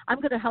 And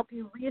I'm going to help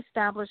you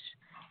reestablish.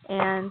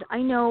 And I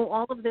know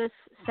all of this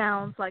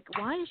sounds like,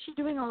 why is she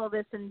doing all of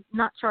this and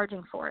not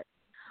charging for it?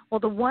 Well,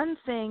 the one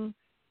thing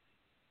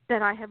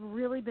that I have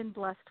really been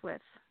blessed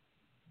with,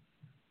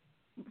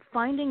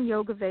 finding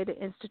Yoga Veda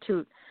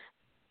Institute,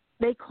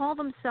 they call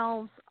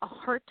themselves a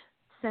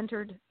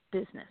heart-centered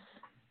business.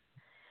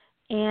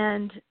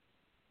 And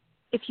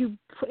if you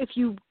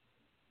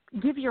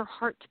give your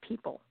heart to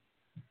people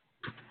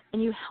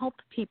and you help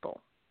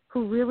people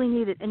who really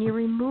need it and you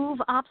remove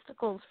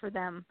obstacles for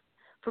them,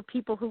 for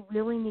people who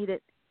really need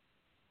it,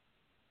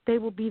 they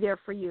will be there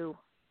for you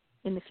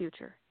in the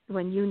future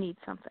when you need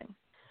something.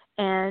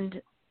 And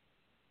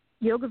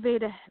Yoga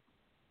Veda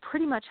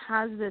pretty much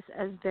has this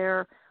as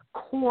their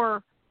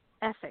core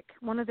ethic,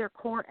 one of their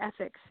core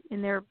ethics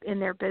in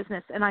their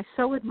business, and I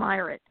so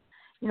admire it.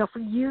 For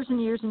years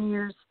and years and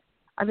years,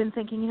 I've been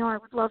thinking, I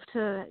would love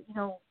to,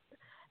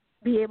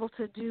 be able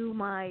to do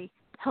my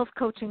health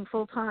coaching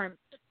full time,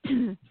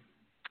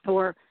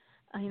 or,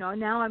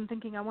 now I'm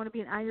thinking I want to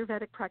be an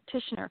Ayurvedic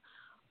practitioner.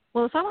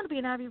 Well, if I want to be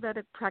an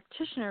Ayurvedic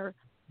practitioner,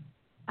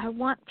 I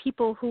want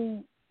people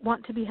who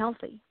want to be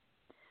healthy.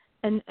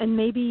 And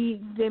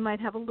maybe they might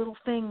have a little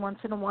thing once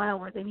in a while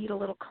where they need a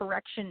little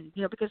correction,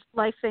 because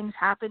life things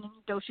happen and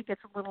your dosha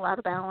gets a little out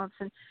of balance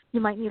and you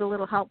might need a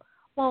little help.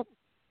 Well,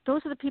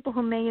 those are the people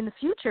who may in the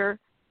future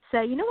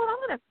say, you know what,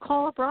 I'm going to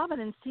call up Robin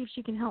and see if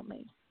she can help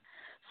me.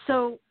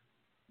 So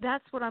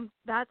that's what I'm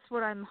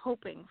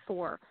hoping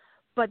for.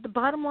 But the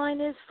bottom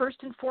line is, first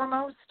and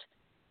foremost,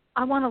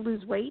 I want to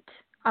lose weight.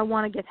 I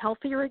want to get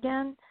healthier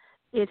again.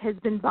 It has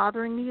been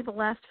bothering me the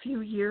last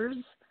few years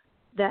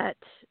that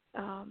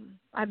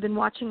I've been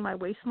watching my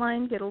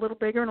waistline get a little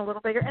bigger and a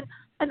little bigger.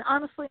 And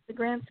honestly, in the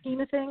grand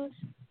scheme of things,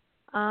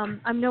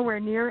 I'm nowhere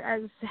near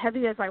as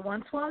heavy as I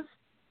once was.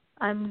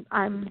 I'm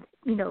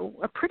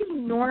a pretty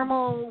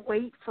normal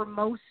weight for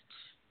most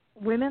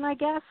women, I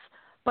guess,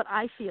 but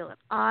I feel it.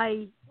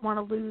 I want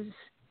to lose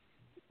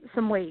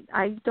some weight.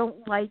 I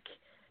don't like,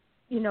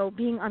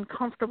 being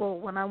uncomfortable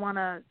when I want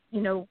to,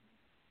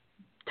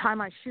 tie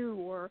my shoe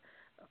or,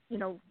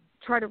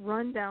 try to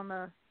run down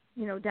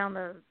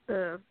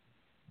the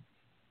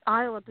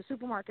aisle at the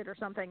supermarket or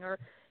something, or,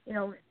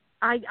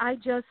 I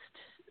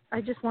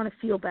just want to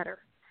feel better.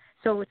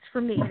 So it's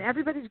for me. And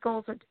everybody's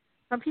goals are,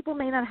 some people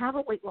may not have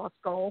a weight loss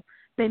goal.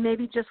 They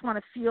maybe just want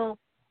to feel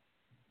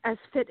as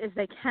fit as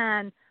they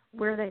can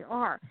where they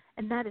are.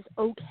 And that is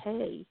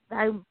okay.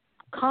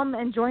 Come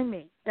and join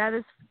me. That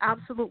is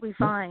absolutely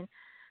fine.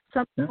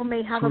 Some people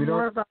may have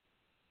more of a,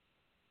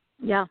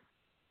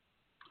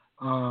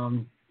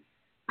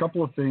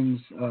 couple of things,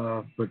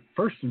 but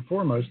first and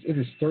foremost, it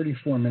is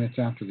 34 minutes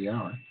after the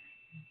hour.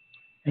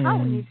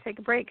 And we need to take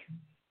a break.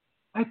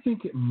 I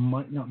think it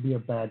might not be a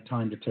bad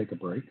time to take a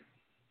break.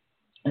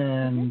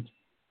 And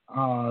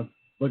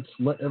let's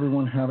let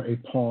everyone have a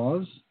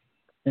pause.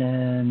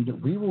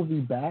 And we will be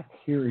back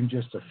here in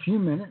just a few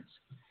minutes.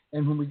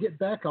 And when we get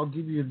back, I'll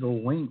give you the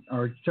link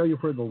or tell you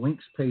where the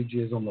links page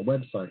is on the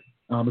website.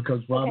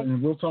 Because Robin,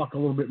 and we'll talk a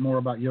little bit more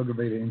about Yoga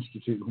Veda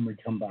Institute when we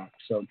come back.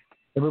 So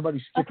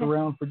everybody stick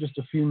around for just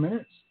a few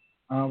minutes.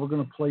 We're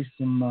going to play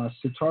some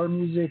sitar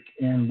music,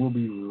 and we'll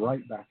be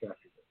right back after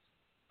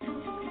this.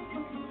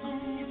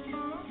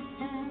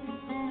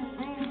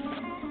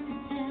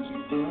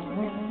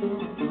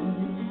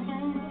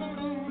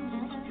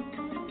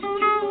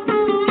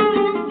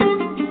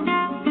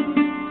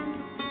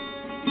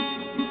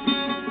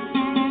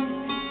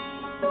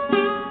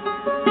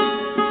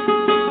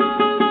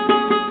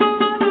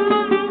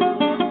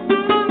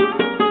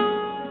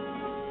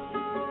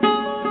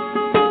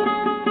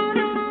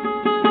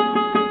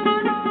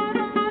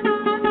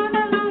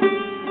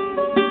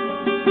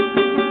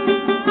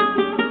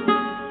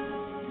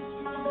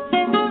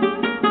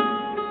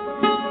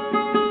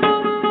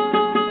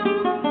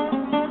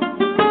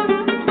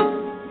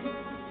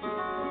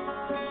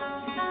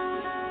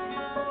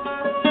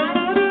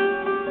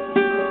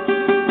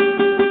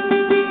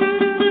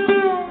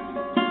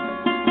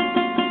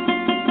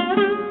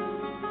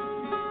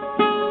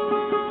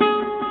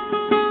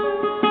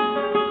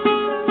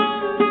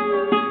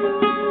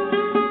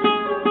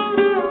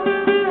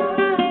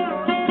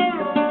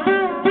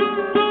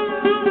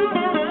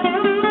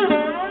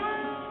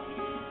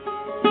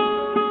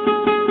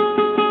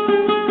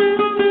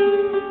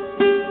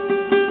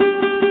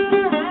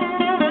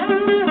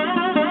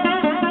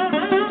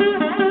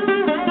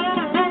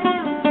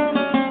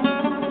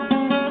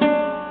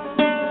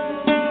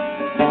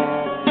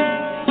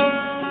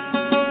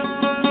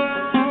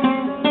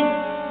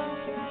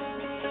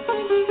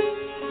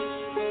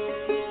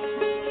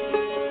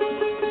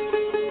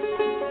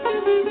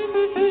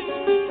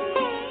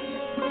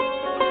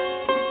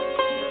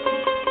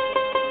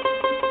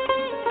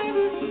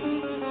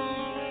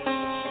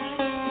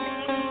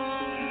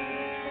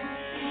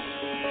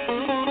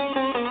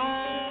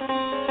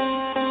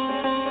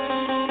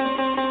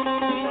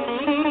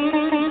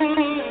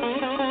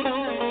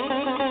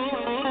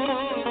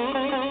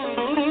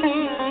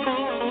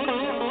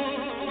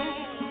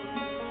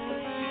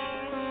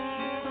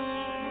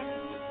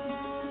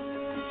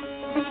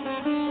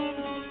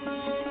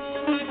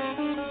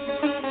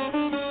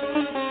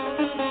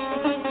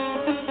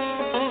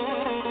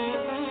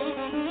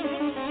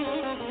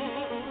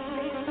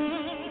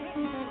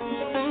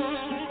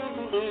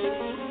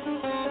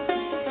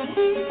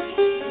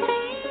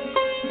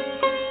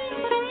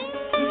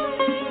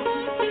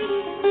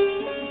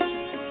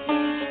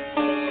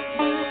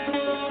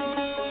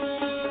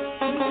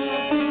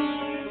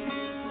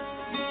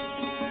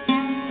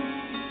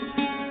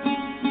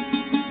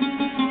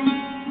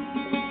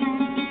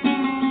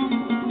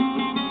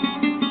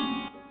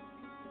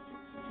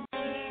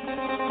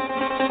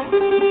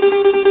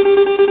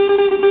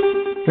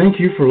 Thank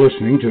you for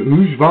listening to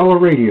Ujjvala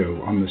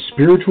Radio on the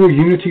Spiritual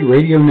Unity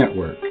Radio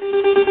Network.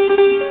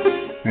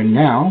 And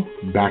now,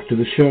 back to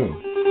the show.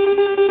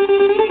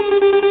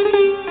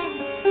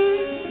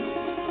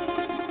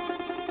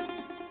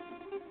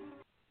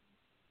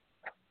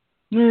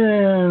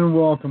 And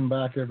welcome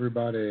back,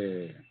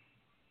 everybody.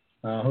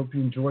 I hope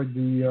you enjoyed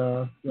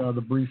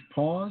the brief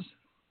pause.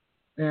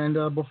 And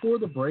before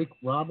the break,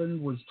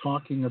 Robin was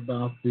talking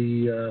about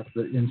the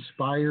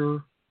Inspire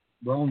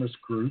Wellness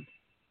Group,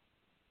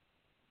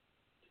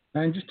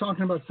 and just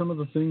talking about some of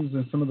the things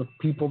and some of the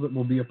people that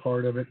will be a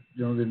part of it.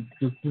 You know,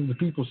 the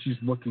people she's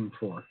looking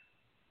for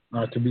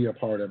to be a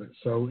part of it.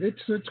 So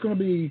it's going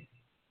to be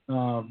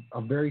a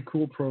very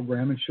cool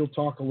program, and she'll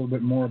talk a little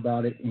bit more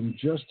about it in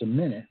just a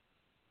minute.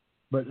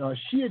 But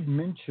she had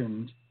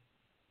mentioned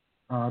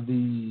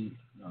the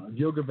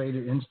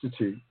Ayurveda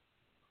Institute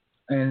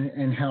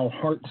and how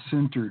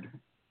heart-centered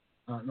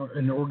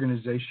an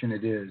organization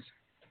it is.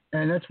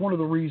 And that's one of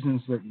the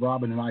reasons that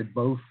Robin and I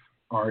both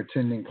are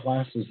attending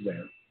classes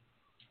there.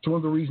 It's one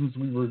of the reasons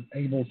we were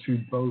able to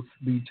both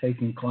be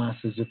taking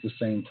classes at the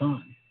same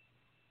time,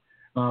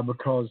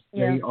 because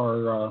they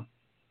are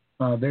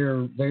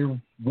they're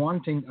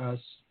wanting us.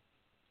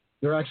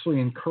 They're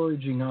actually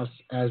encouraging us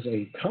as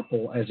a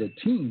couple, as a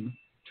team,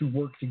 to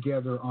work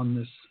together on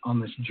this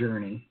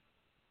journey.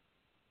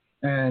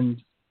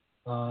 And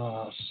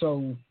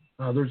so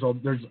there's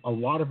a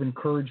lot of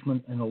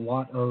encouragement and a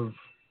lot of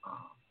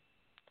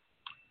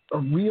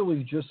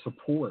really just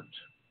support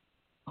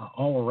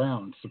all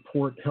around.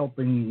 Support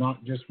helping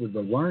not just with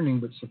the learning,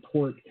 but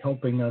support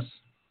helping us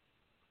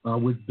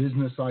with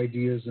business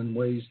ideas and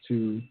ways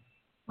to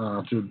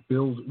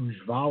build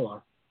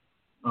Ujjvala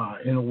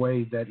in a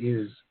way that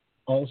is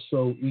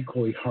also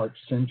equally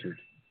heart-centered.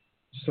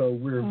 So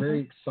we're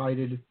very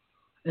excited.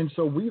 And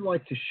so we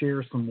like to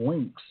share some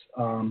links.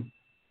 On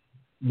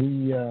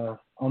the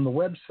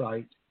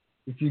website,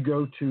 if you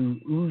go to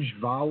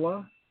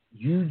Ujjvala,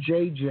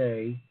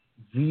 UJJVALA,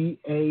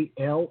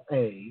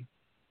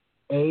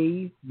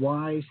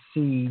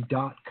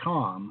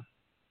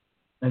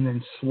 and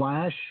then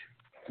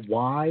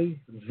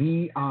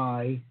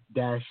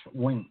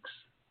 /YVI-links.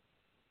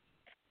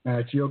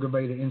 It's Yoga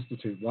Veda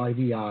Institute,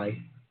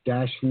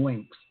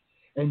 YVI-links.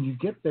 And you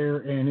get there,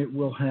 and it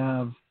will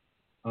have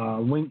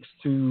links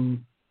to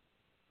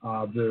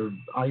the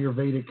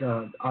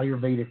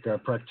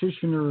Ayurvedic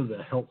practitioner,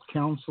 the health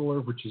counselor,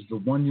 which is the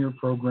 1-year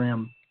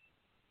program,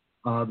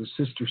 the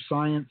Sister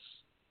Science,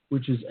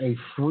 which is a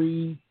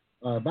free,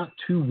 about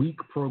 2-week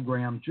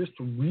program just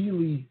to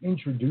really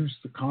introduce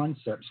the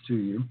concepts to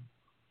you.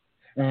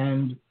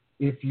 And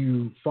if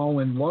you fall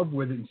in love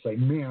with it and say,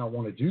 man, I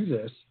want to do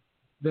this,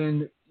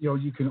 then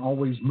you can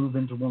always move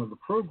into one of the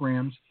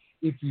programs.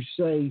 If you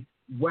say,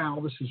 wow,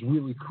 this is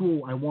really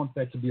cool, I want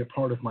that to be a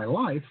part of my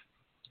life,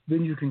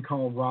 then you can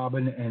call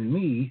Robin and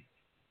me,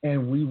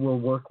 and we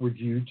will work with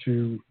you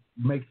to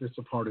make this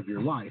a part of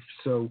your life.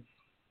 So,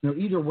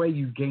 either way,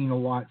 you gain a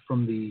lot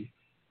from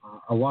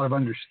a lot of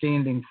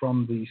understanding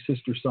from the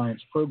Sister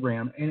Science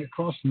program, and it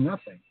costs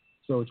nothing.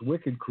 So it's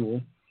wicked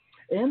cool.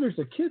 And there's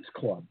a kids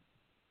club.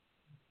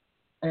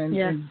 And,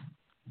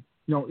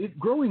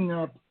 growing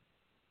up,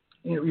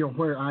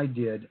 where I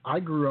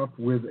grew up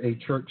with a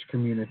church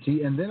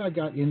community, and then I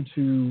got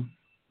into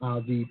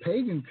the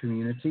pagan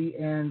community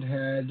and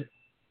had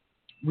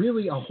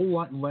really a whole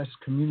lot less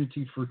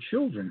community for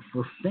children,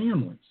 for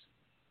families.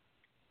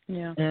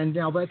 Yeah. And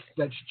now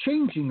that's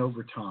changing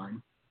over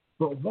time.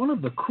 But one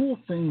of the cool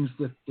things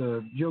that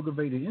the Yoga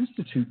Veda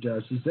Institute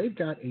does is they've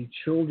got a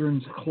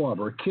children's club,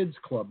 or a kids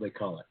club, they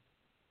call it.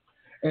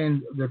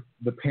 And the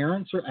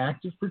parents are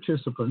active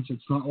participants.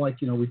 It's not like,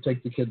 we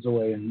take the kids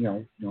away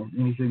and,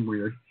 anything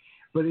weird.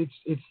 But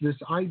it's this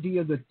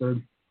idea that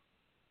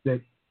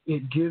that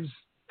it gives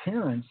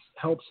parents,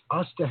 helps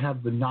us to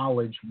have the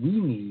knowledge we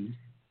need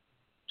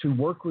to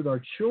work with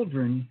our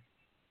children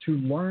to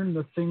learn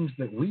the things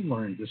that we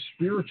learned, the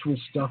spiritual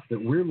stuff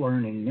that we're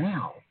learning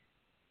now,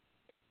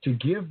 to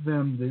give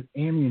them the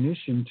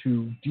ammunition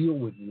to deal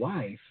with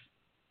life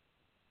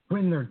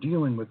when they're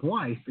dealing with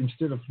life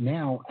instead of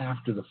now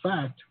after the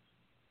fact.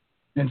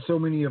 And so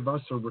many of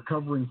us are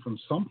recovering from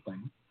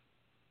something,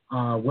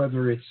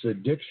 whether it's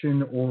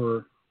addiction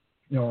or,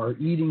 our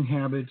eating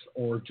habits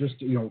or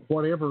just,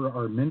 whatever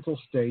our mental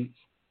states,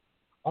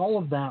 all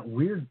of that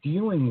we're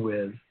dealing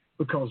with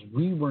because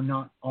we were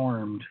not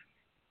armed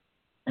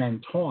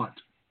and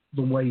taught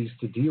the ways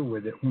to deal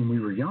with it when we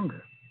were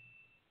younger.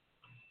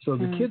 So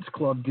the Kids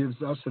Club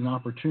gives us an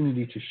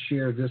opportunity to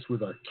share this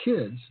with our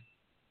kids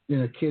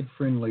in a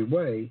kid-friendly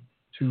way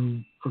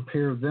to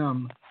prepare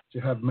them to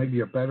have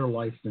maybe a better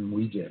life than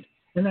we did.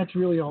 And that's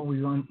really all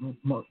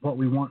what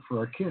we want for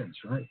our kids,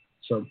 right?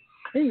 So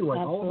anyway,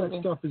 all of that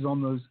stuff is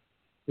on those.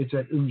 It's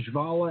at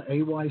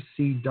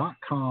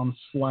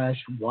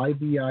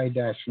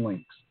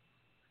ujjvalaayc.com/YVI-links.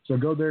 So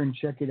go there and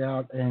check it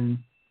out, and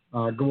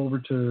go over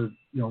to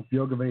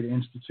Yoga Veda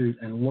Institute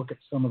and look at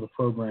some of the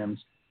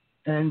programs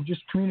and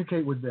just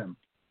communicate with them.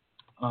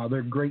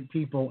 They're great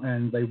people,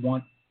 and they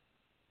want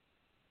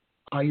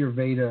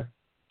Ayurveda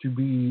to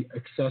be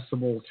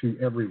accessible to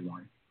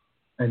everyone.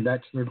 And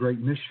that's their great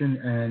mission,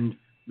 and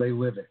they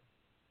live it.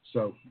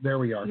 So there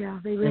we are. Yeah,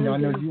 they really And I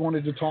know do. you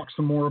wanted to talk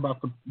some more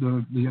about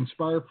the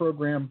Inspire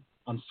program.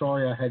 I'm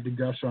sorry I had to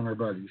gush on our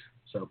buddies.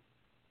 So.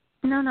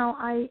 No,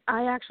 I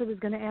actually was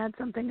going to add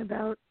something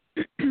about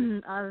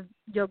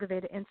Yoga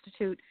Veda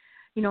Institute.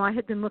 You know, I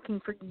had been looking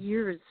for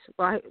years.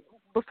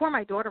 Before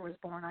my daughter was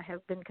born, I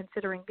have been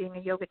considering being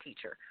a yoga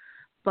teacher.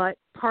 But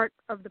part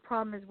of the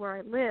problem is where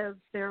I live,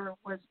 there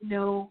was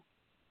no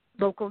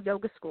local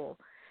yoga school.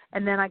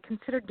 And then I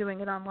considered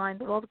doing it online,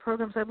 but all the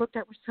programs I looked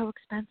at were so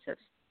expensive.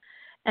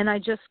 And I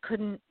just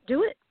couldn't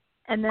do it.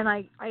 And then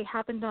I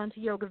happened onto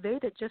Yoga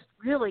Veda just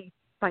really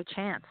by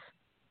chance,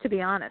 to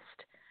be honest.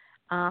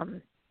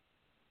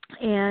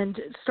 And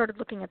started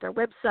looking at their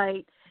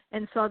website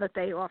and saw that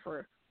they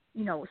offer,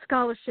 you know,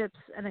 scholarships.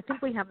 And I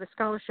think we have the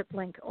scholarship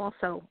link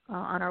also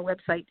on our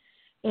website.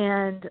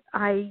 And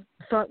I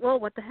thought, well,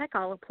 what the heck,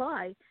 I'll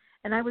apply.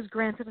 And I was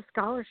granted a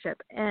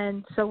scholarship,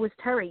 and so was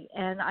Terry.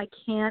 And I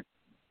can't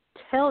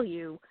tell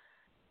you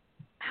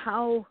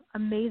how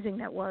amazing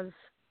that was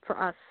for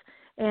us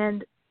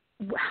and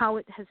how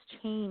it has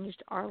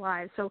changed our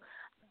lives. So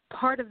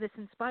part of this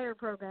Inspire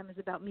program is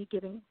about me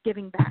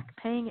giving back,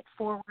 paying it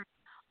forward.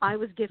 I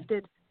was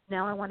gifted.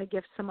 Now I want to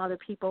gift some other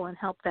people and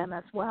help them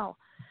as well.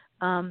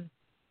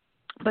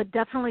 But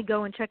definitely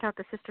go and check out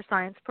the Sister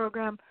Science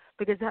program,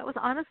 because that's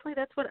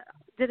what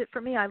did it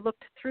for me. I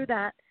looked through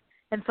that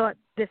and thought,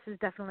 this is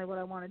definitely what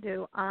I want to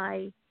do.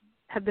 I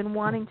have been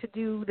wanting to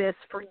do this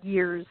for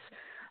years.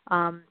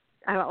 I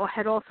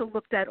had also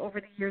looked at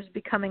over the years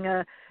becoming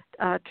a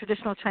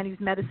traditional Chinese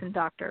medicine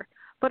doctor,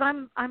 but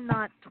I'm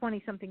not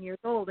 20-something years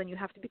old, and you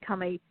have to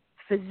become a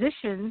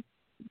physician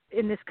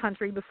in this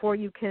country before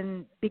you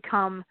can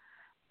become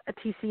a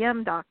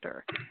TCM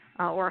doctor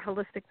or a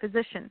holistic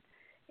physician.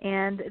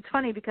 And it's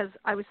funny because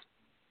I was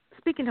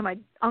speaking to my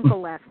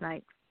uncle last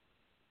night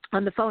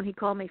on the phone. He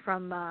called me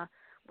from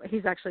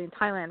he's actually in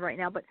Thailand right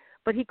now,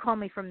 but he called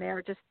me from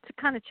there just to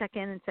kind of check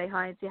in and say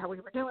hi and see how we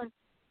were doing.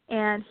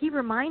 And he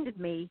reminded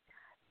me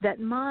that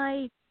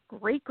my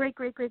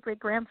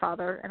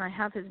great-great-great-great-great-grandfather, and I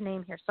have his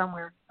name here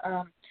somewhere,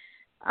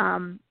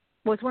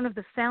 was one of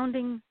the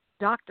founding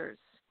doctors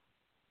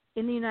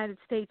in the United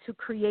States who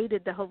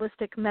created the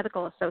Holistic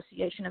Medical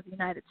Association of the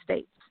United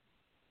States.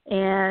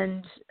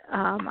 And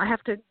I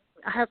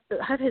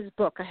have his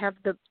book. I have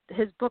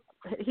his book.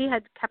 He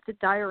had kept a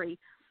diary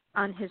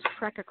on his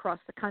trek across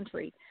the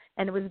country,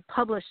 and it was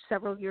published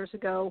several years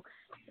ago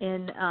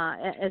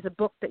as a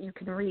book that you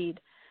can read.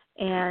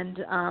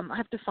 And I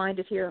have to find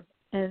it here,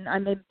 and I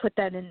may put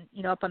that in,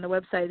 up on the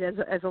website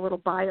as a little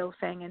bio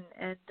thing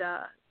and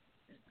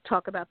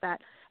talk about that.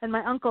 And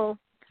my uncle,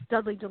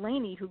 Dudley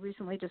Delaney, who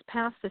recently just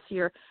passed this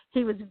year,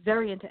 he was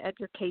very into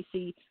Edgar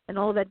Cayce and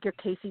all of Edgar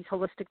Cayce's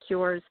holistic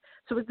cures.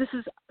 So this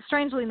is,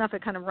 strangely enough,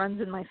 it kind of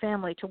runs in my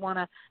family to want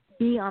to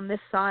be on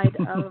this side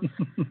of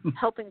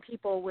helping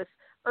people with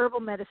herbal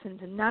medicines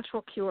and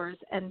natural cures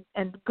and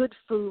good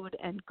food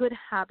and good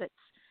habits,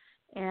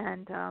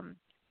 and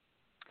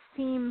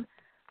seem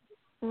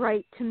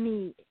right to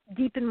me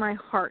deep in my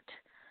heart,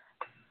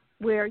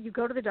 where you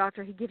go to the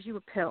doctor, he gives you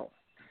a pill,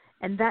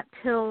 and that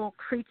pill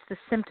treats the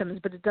symptoms,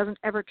 but it doesn't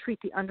ever treat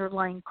the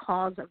underlying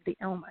cause of the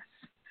illness.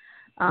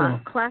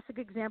 Classic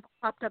example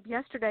popped up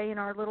yesterday in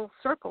our little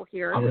circle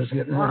here. I was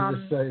getting ready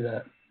to say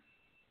that.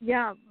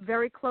 Yeah,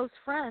 very close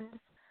friend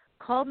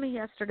called me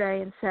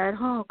yesterday and said,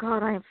 oh,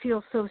 God, I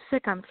feel so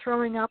sick. I'm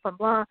throwing up and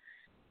blah.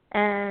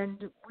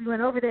 And we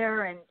went over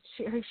there, and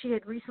she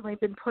had recently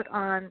been put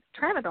on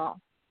Tramadol,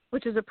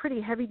 which is a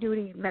pretty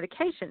heavy-duty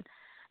medication.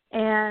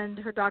 And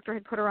her doctor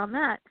had put her on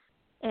that.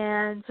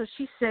 And so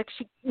she's sick.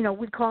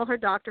 We'd call her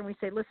doctor and we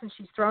say, listen,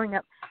 she's throwing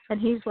up.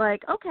 And he's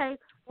like, okay,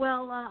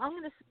 well, I'm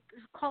going to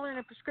call in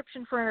a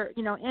prescription for,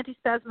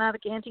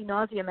 antispasmodic,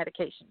 anti-nausea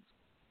medications.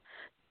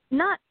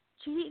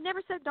 He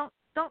never said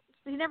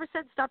he never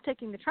said stop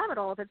taking the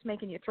Tramadol if it's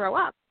making you throw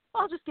up.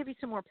 I'll just give you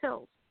some more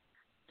pills.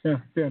 Yeah.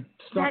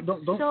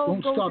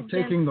 Don't stop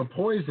taking the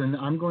poison.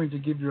 I'm going to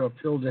give you a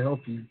pill to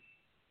help you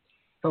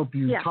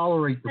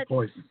tolerate the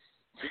poison.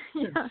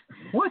 Yeah.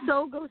 What?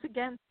 So goes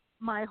against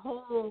my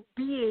whole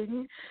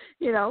being,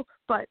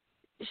 but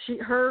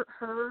her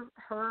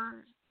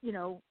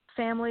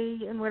family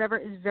and whatever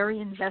is very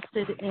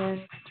invested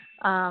in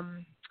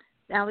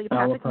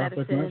allopathic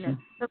medicine. And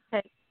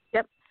okay.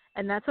 Yep.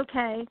 And that's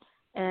okay.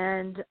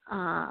 And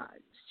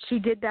she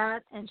did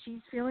that, and she's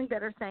feeling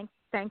better.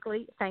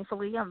 Thankfully,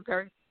 I'm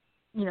very,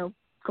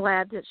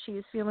 glad that she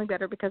is feeling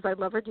better because I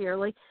love her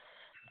dearly.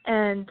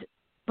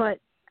 But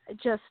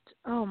just,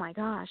 oh my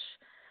gosh.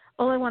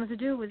 All I wanted to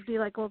do was be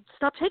like, well,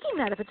 stop taking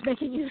that if it's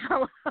making you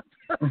throw up.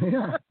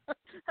 Yeah.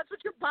 That's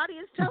what your body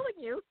is telling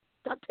you.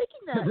 Stop taking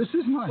that. Yeah, this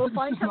is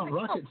not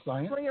rocket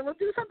science. We'll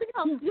do something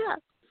else. Yeah.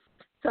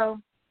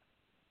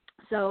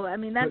 So I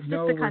mean, that's just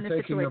the kind of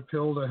situation. We're taking a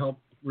pill to help.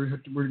 We're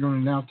going to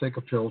now take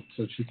a pill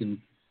so she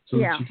can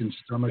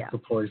stomach the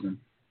poison.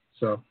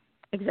 So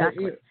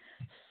exactly.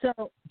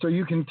 So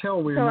you can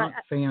tell we're not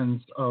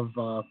fans of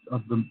the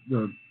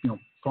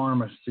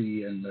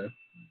pharmacy and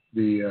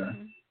the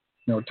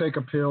take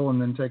a pill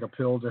and then take a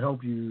pill to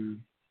help you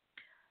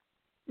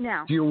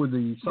deal with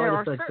the side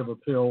effects of a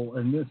pill,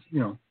 and this,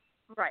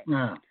 Right.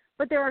 Yeah.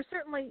 But there are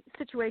certainly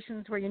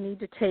situations where you need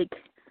to take,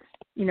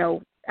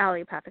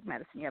 allopathic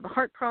medicine. You have a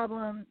heart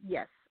problem,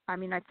 yes. I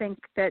mean, I think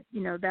that,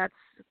 that's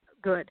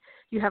good.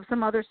 You have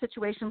some other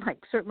situations, like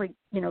certainly,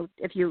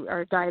 if you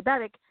are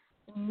diabetic,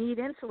 you need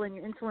insulin,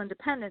 you're insulin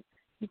dependent,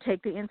 you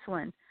take the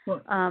insulin.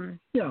 Well,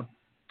 yeah.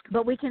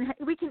 But we can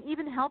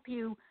even help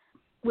you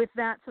with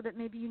that, so that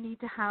maybe you need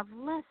to have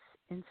less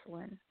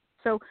insulin.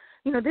 So,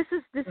 this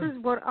is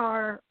what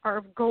our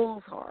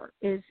goals are,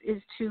 is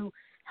to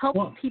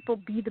help people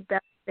be the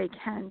best they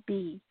can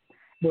be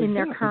in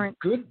their current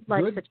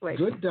life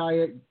situation.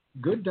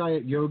 Good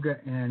diet, yoga,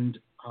 and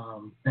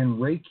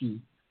Reiki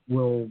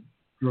will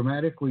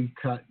dramatically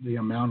cut the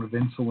amount of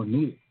insulin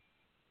needed.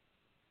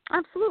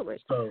 Absolutely.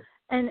 So,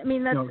 and I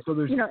mean, that's, so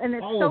there's and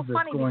it's so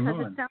funny because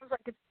it sounds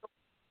like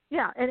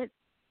and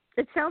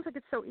it sounds like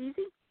it's so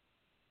easy.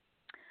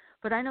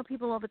 But I know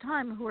people all the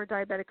time who are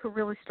diabetic who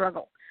really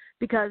struggle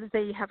because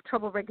they have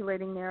trouble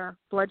regulating their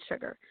blood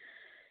sugar.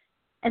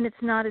 And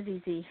it's not as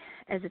easy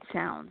as it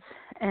sounds.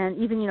 And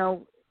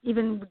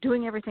even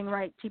doing everything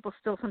right, people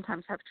still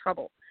sometimes have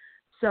trouble.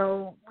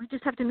 So we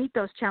just have to meet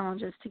those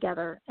challenges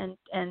together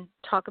and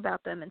talk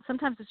about them. And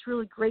sometimes it's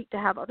really great to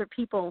have other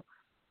people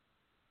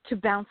to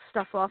bounce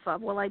stuff off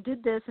of. Well, I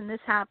did this and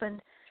this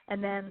happened,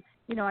 and then,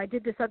 I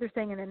did this other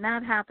thing and then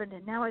that happened,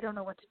 and now I don't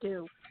know what to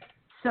do.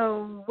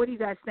 So what do you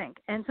guys think?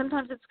 And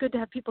sometimes it's good to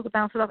have people to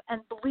bounce it off.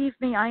 And believe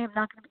me, I am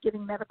not going to be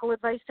giving medical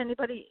advice to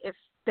anybody. If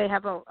they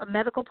have a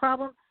medical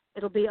problem,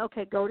 it'll be,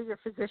 okay, go to your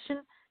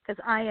physician,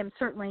 because I am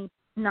certainly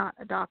not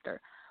a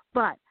doctor.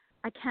 But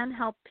I can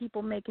help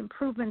people make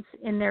improvements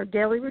in their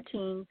daily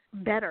routines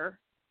better,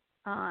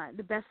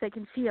 the best they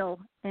can feel,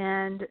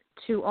 and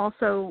to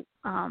also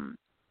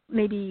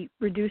maybe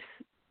reduce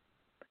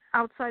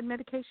outside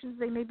medications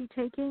they may be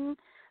taking.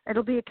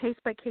 It'll be a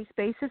case-by-case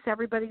basis.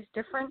 Everybody's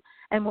different,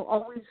 and we'll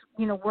always,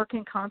 work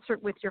in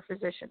concert with your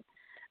physician.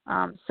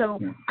 I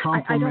don't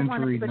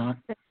want anybody to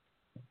say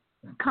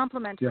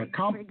complementary.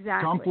 Yeah,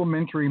 exactly.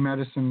 Complementary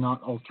medicine,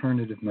 not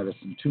alternative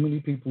medicine. Too many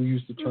people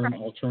use the term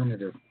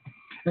alternative,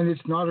 and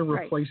it's not a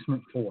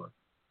replacement for.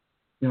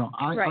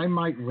 I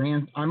might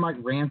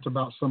rant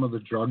about some of the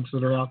drugs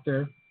that are out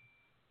there,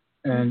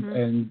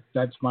 and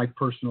that's my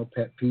personal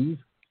pet peeve.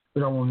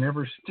 But I will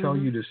never tell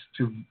you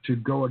to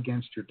go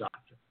against your doctor.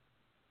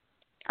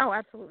 Oh,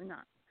 absolutely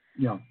not.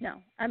 Yeah. No,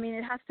 I mean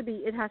it has to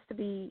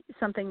be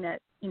something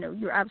that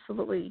you're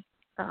absolutely.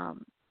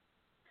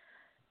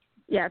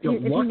 If you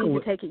need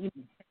to take it, you need to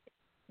take it.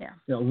 Yeah.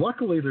 Yeah.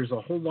 Luckily, there's a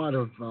whole lot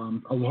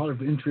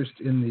of interest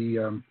in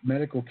the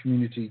medical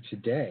community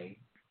today.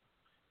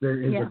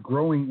 There is a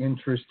growing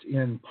interest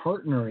in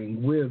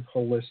partnering with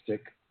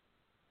holistic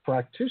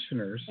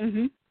practitioners.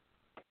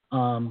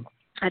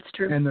 That's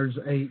true. And there's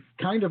a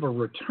kind of a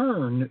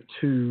return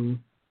to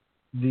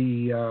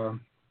the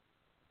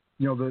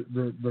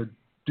the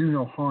do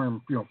no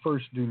harm,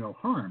 first do no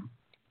harm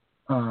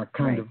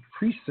kind of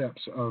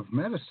precepts of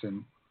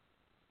medicine,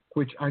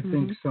 which I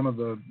think some of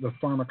the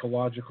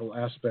pharmacological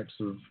aspects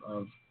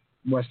of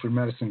Western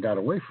medicine got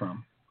away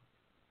from.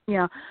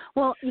 Yeah.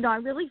 Well, I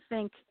really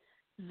think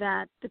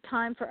that the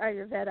time for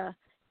Ayurveda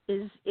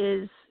is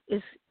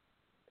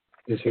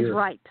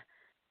ripe.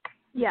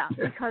 Yeah,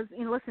 because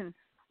listen,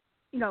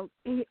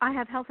 I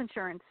have health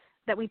insurance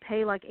that we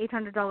pay like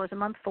 $800 a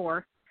month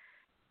for.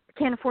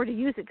 Can't afford to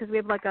use it because we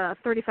have like a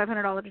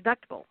 $3,500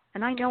 deductible,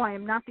 and I know I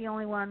am not the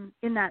only one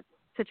in that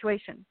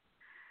situation.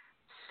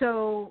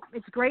 So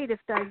it's great if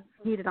I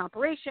need an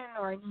operation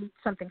or I need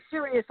something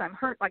serious. I'm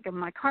hurt, like in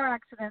my car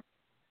accident.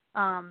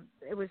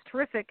 It was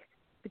terrific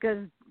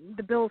because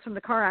the bills from the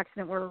car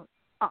accident were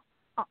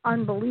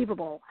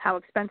unbelievable how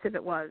expensive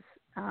it was.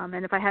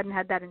 And if I hadn't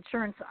had that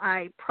insurance,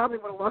 I probably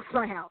would have lost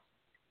my house.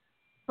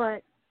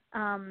 But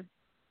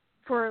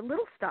for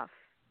little stuff,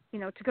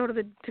 to go to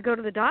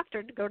the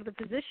doctor, to go to the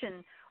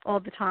physician all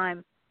the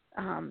time,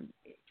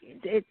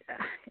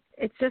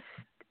 it's just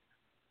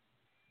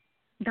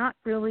not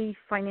really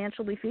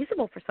financially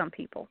feasible for some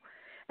people.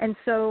 And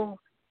so,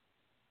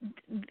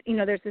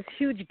 there's this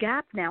huge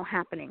gap now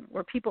happening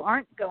where people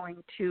aren't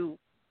going to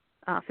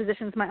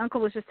physicians. My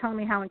uncle was just telling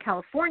me how in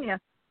California,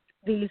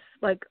 these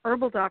like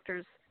herbal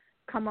doctors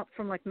come up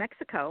from like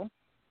Mexico,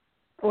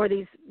 or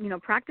these,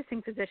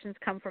 practicing physicians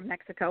come from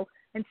Mexico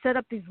and set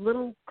up these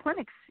little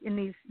clinics in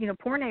these,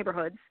 poor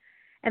neighborhoods,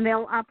 and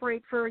they'll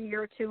operate for a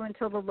year or two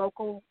until the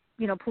local,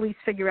 police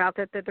figure out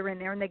that they're in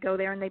there, and they go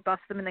there and they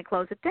bust them and they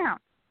close it down.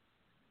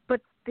 But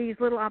these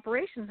little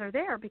operations are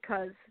there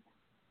because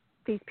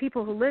these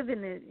people who live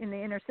in the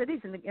inner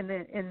cities in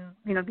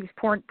these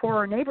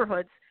poorer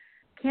neighborhoods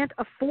can't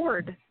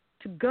afford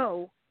to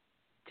go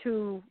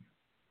to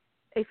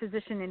a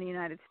physician in the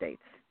United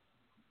States.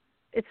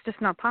 It's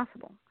just not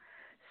possible.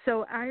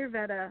 So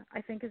Ayurveda,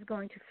 I think, is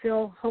going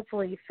to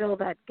hopefully fill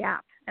that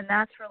gap. And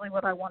that's really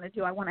what I want to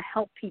do. I want to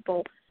help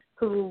people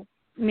who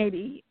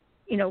maybe,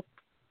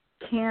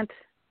 can't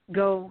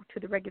go to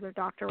the regular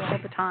doctor all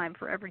the time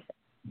for everything.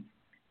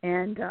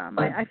 And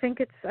I think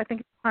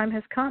time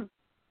has come.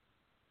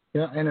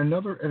 Yeah, and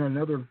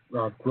another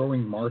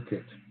growing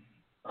market,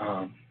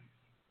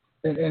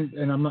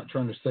 and I'm not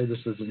trying to say this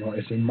as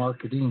a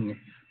marketing,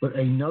 but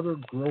another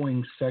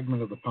growing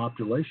segment of the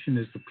population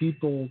is the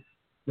people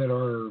that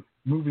are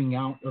moving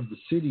out of the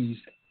cities,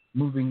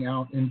 moving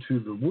out into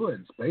the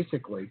woods,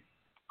 basically,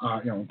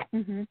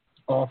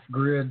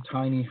 off-grid,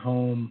 tiny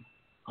home,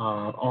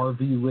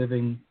 RV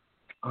living,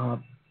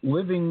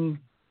 living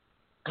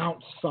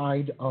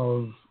outside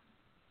of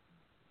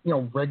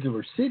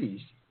regular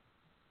cities.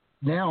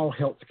 Now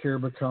healthcare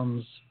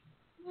becomes,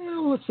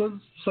 let's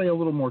say, a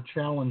little more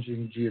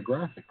challenging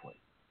geographically.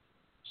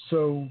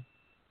 So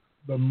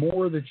the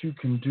more that you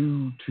can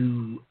do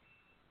to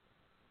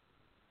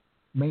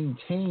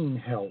maintain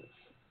health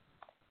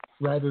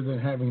rather than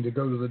having to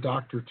go to the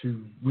doctor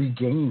to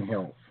regain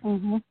health.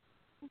 Mm-hmm.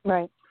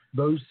 Right.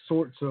 Those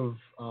sorts of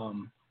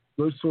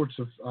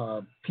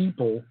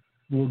people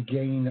will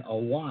gain a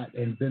lot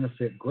and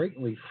benefit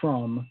greatly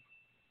from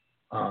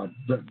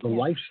the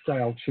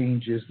lifestyle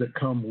changes that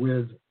come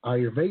with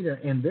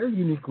Ayurveda, and they're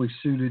uniquely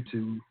suited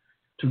to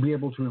be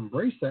able to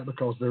embrace that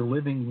because they're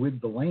living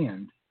with the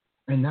land,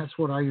 and that's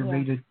what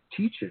Ayurveda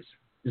teaches,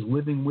 is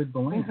living with the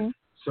land. Mm-hmm.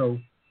 So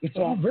it's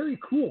all very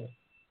cool.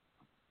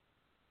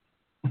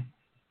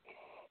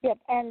 Yep,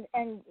 and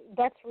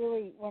that's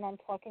really when I'm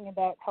talking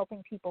about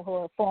helping people who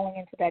are falling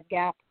into that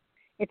gap.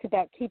 It's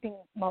about keeping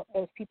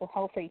those people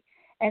healthy.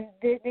 And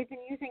they've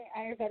been using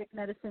Ayurvedic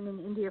medicine in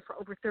India for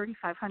over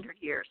 3,500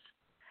 years.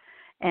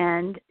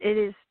 And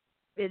it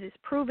is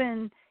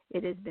proven,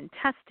 it has been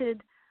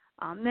tested.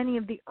 Many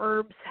of the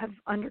herbs have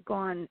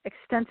undergone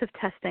extensive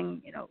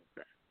testing.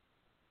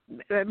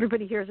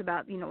 Everybody hears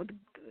about,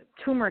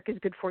 turmeric is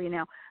good for you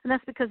now. And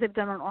that's because they've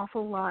done an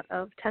awful lot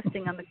of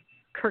testing on the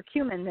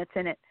curcumin that's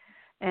in it.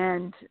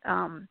 And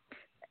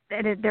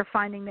they're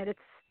finding that it's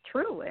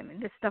true. I mean,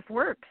 this stuff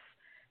works.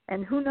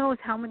 And who knows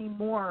how many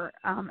more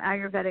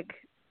Ayurvedic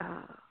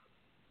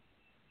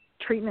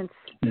treatments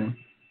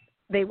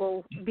they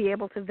will be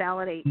able to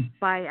validate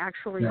by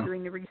actually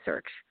doing the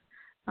research.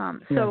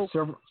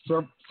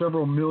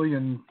 Several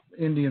million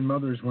Indian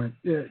mothers went,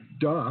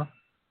 duh,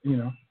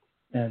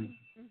 and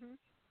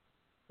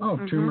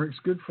turmeric's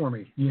good for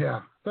me.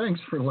 Yeah, thanks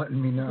for letting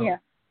me know.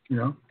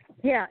 Yeah.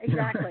 Yeah,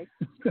 exactly.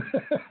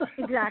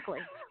 Exactly.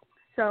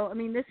 So, I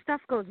mean, this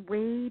stuff goes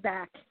way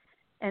back,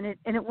 and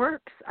it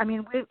works. I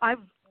mean, I've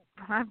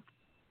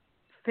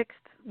fixed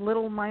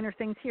little minor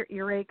things here: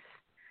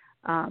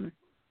 earaches,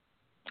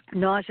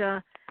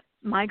 nausea,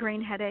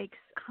 migraine headaches,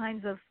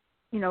 kinds of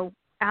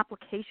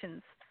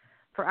applications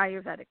for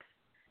Ayurvedics,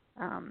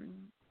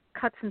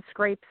 cuts and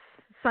scrapes,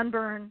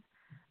 sunburn.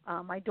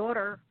 My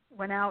daughter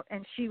went out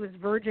and she was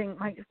verging.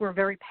 We're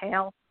very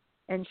pale.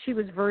 And she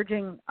was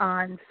verging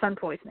on sun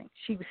poisoning.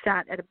 She was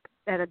sat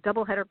at a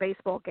doubleheader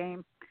baseball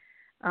game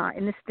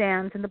in the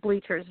stands, in the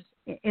bleachers,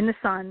 in the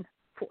sun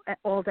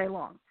all day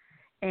long.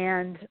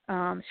 And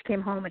she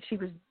came home and she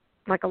was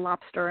like a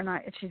lobster, and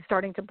she's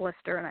starting to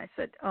blister. And I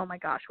said, "Oh my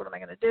gosh, what am I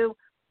going to do?"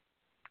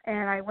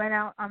 And I went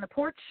out on the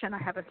porch, and I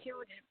have a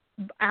huge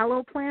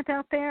aloe plant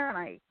out there, and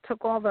I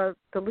took all the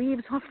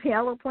leaves off the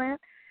aloe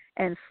plant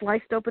and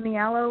sliced open the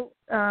aloe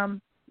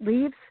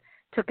leaves,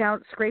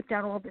 scraped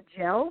out all the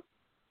gel.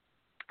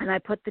 And I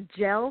put the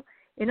gel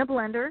in a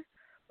blender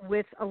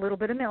with a little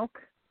bit of milk,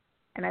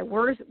 and I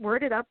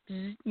whirred it up,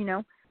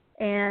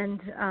 and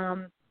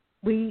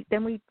we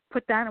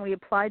put that and we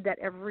applied that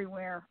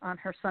everywhere on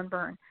her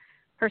sunburn.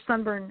 Her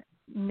sunburn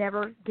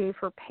never gave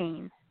her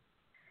pain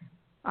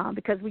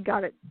because we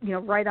got it,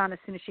 right on as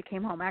soon as she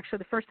came home. Actually,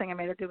 the first thing I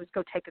made her do was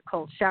go take a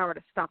cold shower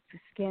to stop the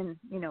skin,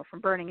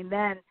 from burning, and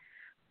then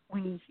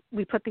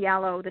we put this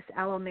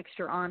aloe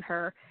mixture on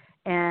her,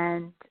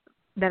 and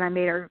then I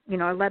made her,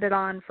 I let it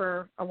on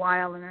for a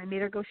while, and I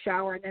made her go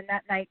shower. And then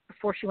that night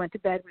before she went to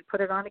bed, we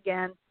put it on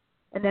again.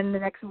 And then the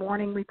next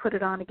morning we put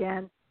it on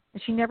again.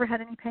 And she never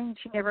had any pain.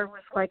 She never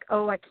was like,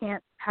 oh, I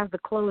can't have the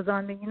clothes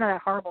on me.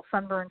 That horrible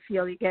sunburn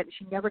feel you get.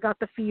 She never got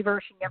the fever.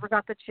 She never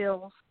got the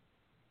chills.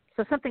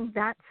 So something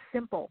that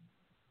simple,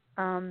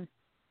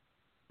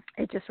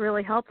 it just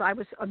really helped. I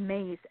was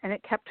amazed. And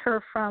it kept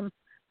her from,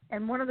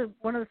 and one of the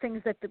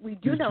things that we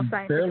do know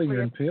scientifically. Barely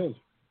even peeled.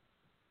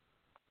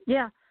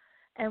 Yeah.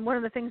 And one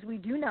of the things we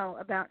do know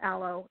about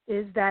aloe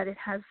is that it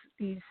has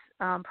these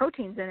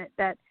proteins in it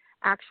that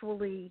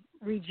actually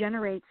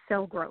regenerate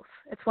cell growth.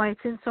 It's why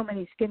it's in so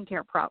many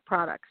skincare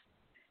products.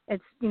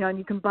 It's, and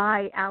you can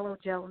buy aloe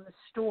gel in the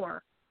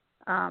store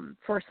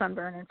for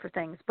sunburn and for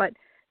things.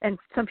 And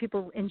some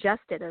people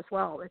ingest it as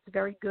well. It's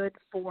very good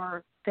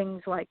for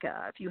things like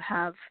if you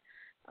have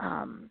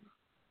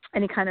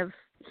any kind of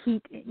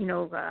heat,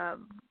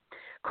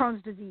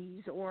 Crohn's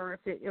disease, or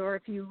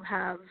if you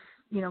have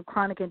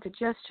chronic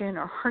indigestion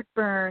or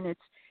heartburn.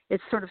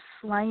 It's sort of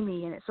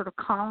slimy, and it sort of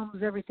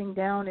calms everything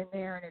down in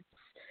there, and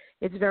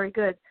it's very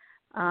good.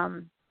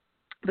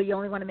 But you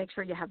only want to make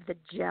sure you have the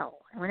gel.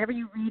 And whenever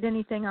you read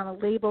anything on a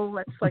label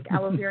that's like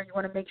aloe vera, you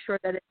want to make sure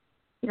that it,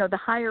 the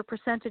higher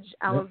percentage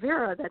aloe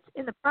vera that's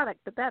in the product,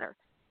 the better.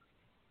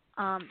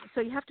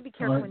 So you have to be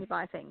careful when you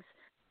buy things.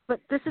 But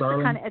this is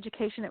the kind of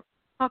education that we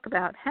talk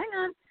about. Hang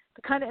on.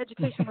 The kind of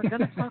education we're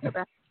going to talk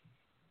about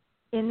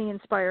in the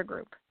Inspire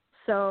group.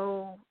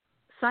 So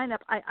sign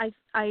up.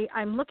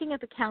 I'm looking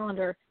at the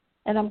calendar,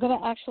 and I'm going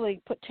to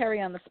actually put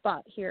Terry on the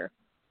spot here.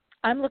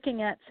 I'm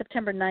looking at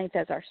September 9th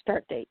as our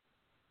start date.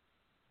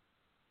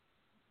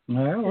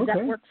 Well, Does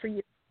that work for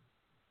you?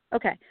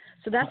 Okay.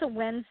 So that's a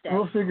Wednesday.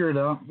 We'll figure it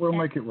out. We'll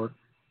make it work.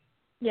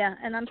 Yeah,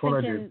 and I'm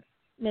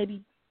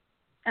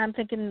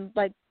thinking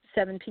like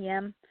 7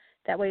 p.m.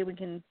 That way we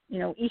can,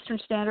 Eastern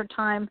Standard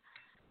Time.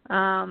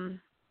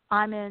 I'm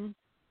in.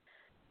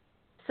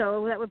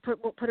 So that would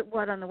we'll put it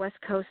on the West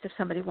Coast if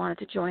somebody wanted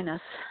to join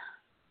us.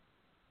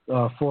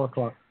 4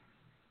 o'clock.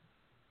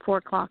 4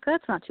 o'clock.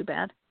 That's not too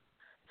bad.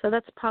 So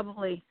that's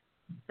probably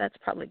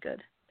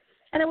good.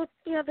 And it will,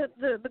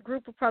 the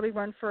group will probably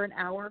run for an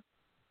hour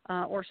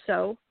or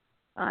so.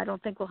 I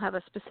don't think we'll have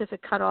a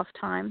specific cutoff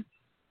time.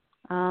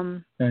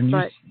 And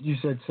you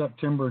said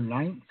September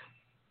 9th?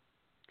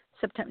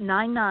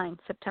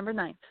 September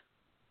 9th.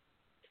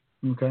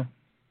 Okay.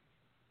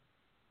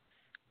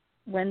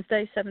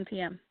 Wednesday, 7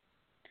 p.m.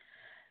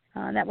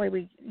 That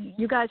way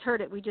you guys heard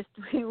it. We just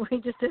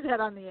did that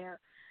on the air.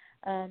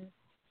 Hang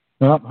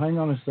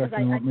on a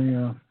second. Let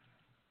me.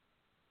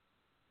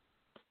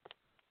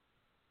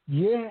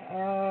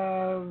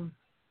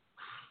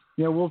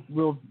 We'll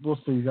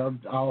see.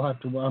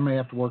 I may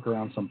have to work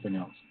around something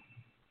else.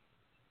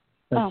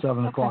 At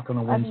 7 o'clock on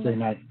a Wednesday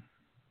night.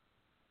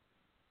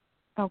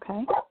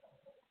 Okay.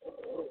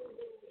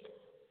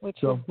 We'll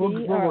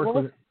work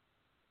with it.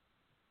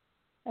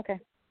 Okay.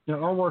 Yeah,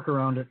 I'll work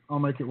around it. I'll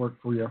make it work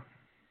for you.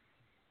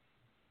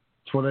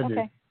 That's what I do.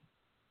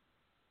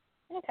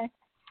 Okay.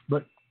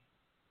 But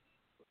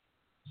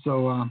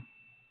so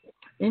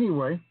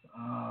anyway,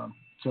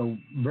 so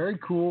very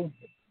cool.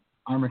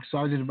 I'm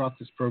excited about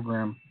this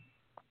program,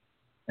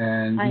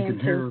 and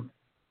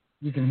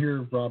you can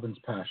hear Robin's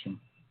passion.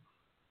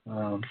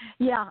 I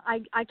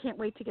can't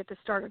wait to get this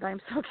started.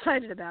 I'm so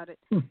excited about it.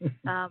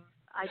 I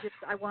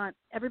want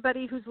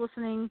everybody who's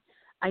listening.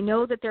 I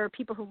know that there are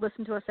people who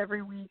listen to us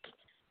every week,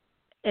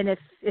 and if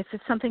it's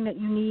something that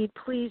you need,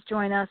 please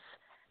join us.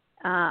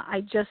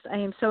 I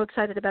am so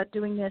excited about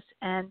doing this,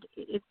 and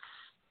it's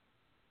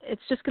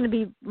just going to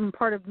be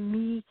part of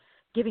me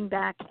giving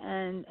back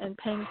and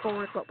paying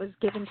forward what was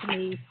given to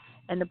me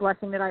and the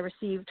blessing that I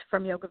received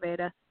from Yoga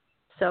Veda.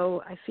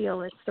 So I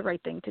feel it's the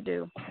right thing to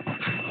do.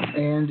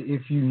 And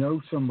if you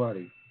know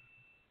somebody,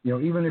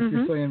 even if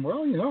you're saying,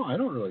 well, I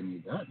don't really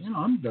need that.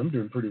 I'm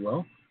doing pretty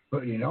well.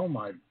 But,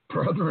 my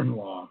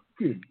brother-in-law,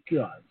 good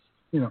God.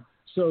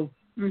 So,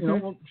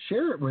 well,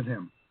 share it with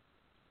him.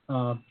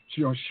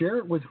 Share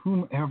it with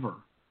whomever.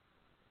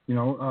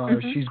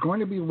 She's going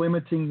to be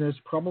limiting this.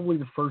 Probably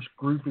the first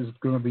group is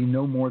going to be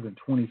no more than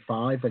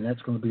 25, and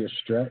that's going to be a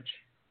stretch.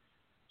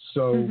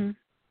 So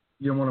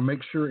you want to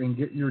make sure and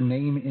get your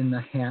name in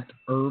the hat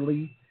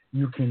early.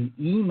 You can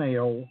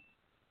email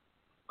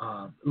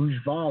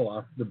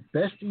Ujjvala. The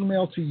best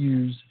email to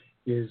use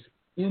is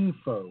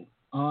info,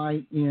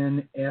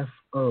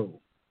 INFO,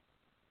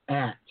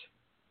 at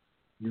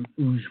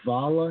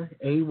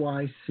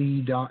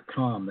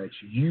UjjvalaAYC.com. That's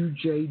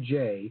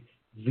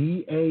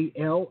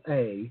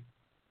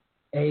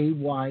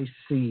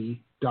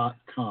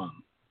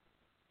UjjVALAAYC.com.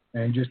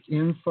 And just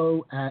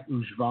info at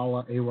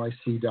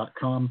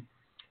UjjvalaAYC.com.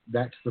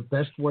 That's the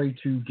best way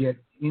to get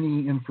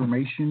any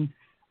information.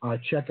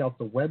 Check out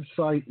the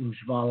website,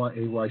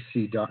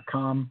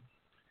 UjjvalaAYC.com.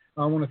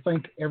 I want to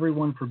thank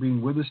everyone for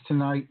being with us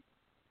tonight.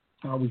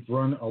 We've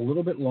run a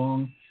little bit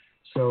long,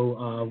 so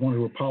I want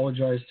to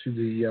apologize to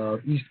the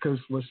East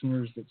Coast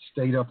listeners that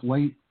stayed up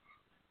late,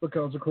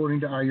 because according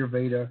to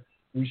Ayurveda,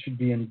 we should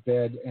be in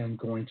bed and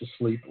going to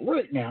sleep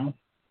right now.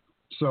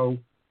 So,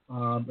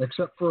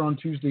 except for on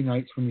Tuesday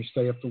nights when you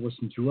stay up to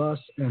listen to us,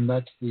 and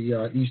that's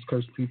the East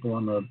Coast people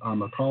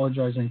I'm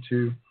apologizing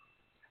to.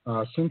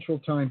 Central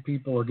Time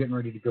people are getting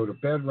ready to go to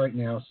bed right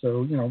now,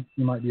 so, you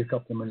might be a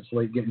couple of minutes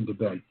late getting to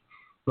bed.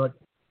 But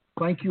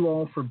thank you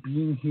all for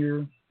being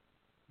here.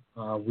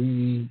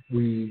 We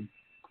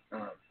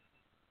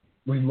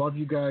love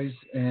you guys,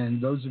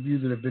 and those of you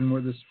that have been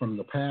with us from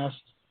the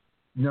past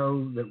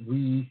know that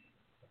we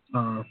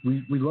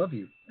love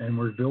you, and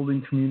we're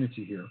building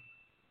community here.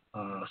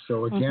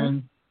 So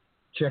again,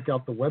 check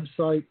out the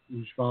website,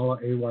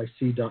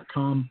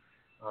 UjjvalaAYC.com.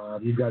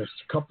 You've got a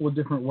couple of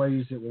different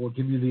ways that will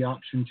give you the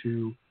option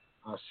to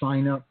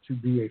sign up to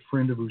be a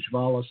friend of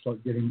Ujjvala,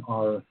 start getting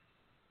our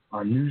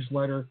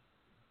newsletter.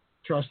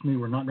 Trust me,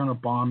 we're not going to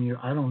bomb you.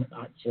 I don't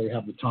actually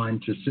have the time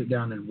to sit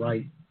down and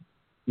write,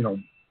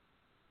 10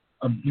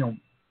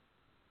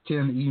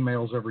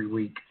 emails every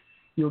week.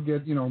 You'll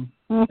get,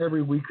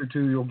 every week or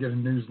two, you'll get a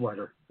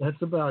newsletter.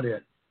 That's about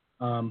it.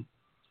 But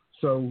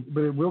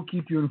it will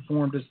keep you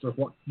informed as to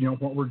what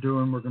we're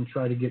doing. We're going to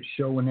try to get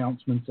show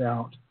announcements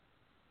out,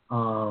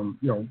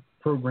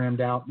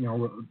 programmed out,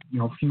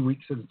 a few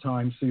weeks at a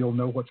time, so you'll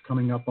know what's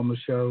coming up on the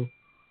show.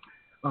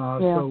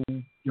 So,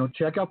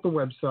 check out the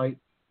website.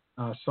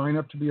 Sign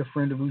up to be a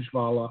friend of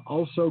Ujjvala.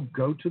 Also,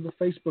 go to the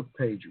Facebook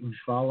page,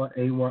 Ujjvala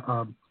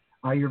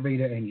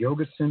Ayurveda and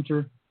Yoga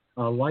Center.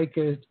 Like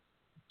it.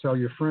 Tell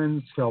your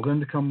friends. Tell them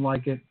to come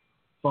like it.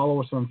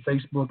 Follow us on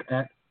Facebook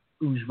at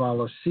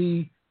Ujjvala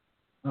YC.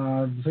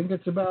 I think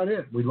that's about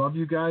it. We love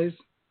you guys,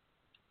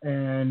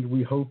 and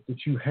we hope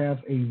that you have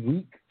a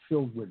week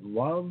filled with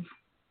love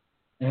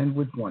and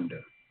with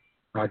wonder.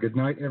 Good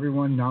night,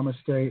 everyone.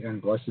 Namaste,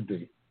 and blessed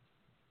be.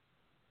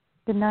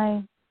 Good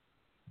night.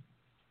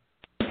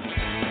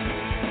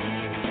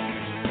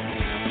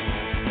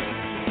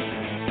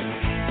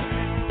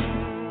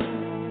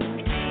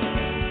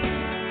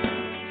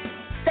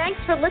 Thanks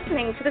for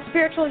listening to the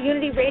Spiritual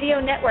Unity Radio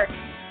Network.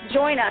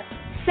 Join us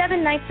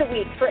 7 nights a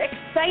week for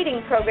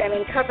exciting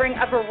programming covering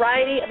a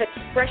variety of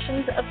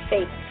expressions of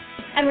faith.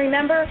 And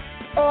remember,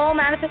 all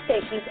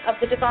manifestations of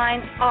the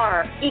divine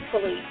are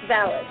equally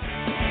valid.